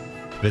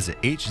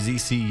 Visit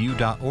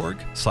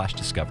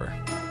hzcu.org/discover.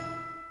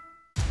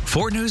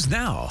 4 News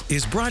Now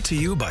is brought to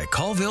you by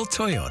Colville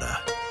Toyota.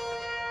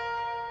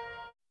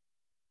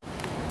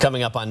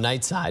 Coming up on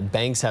Nightside,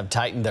 banks have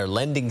tightened their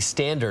lending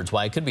standards,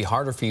 why it could be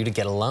harder for you to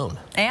get a loan.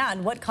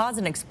 And what caused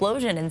an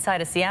explosion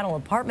inside a Seattle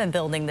apartment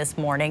building this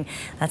morning?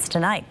 That's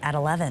tonight at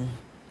 11.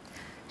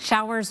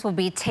 Showers will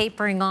be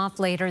tapering off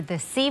later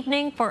this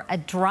evening for a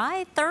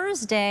dry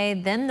Thursday.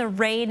 Then the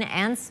rain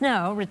and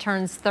snow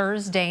returns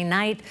Thursday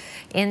night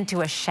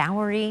into a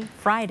showery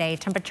Friday.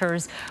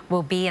 Temperatures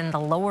will be in the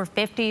lower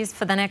 50s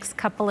for the next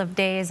couple of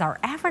days. Our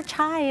average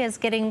high is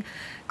getting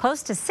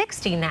close to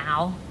 60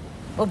 now.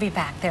 We'll be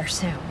back there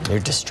soon. You're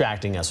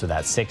distracting us with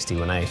that 60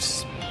 when I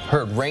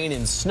heard rain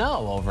and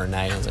snow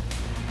overnight.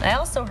 I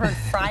also heard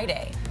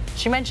Friday.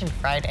 She mentioned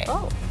Friday.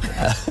 Oh.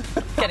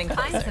 Getting all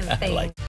kinds of things.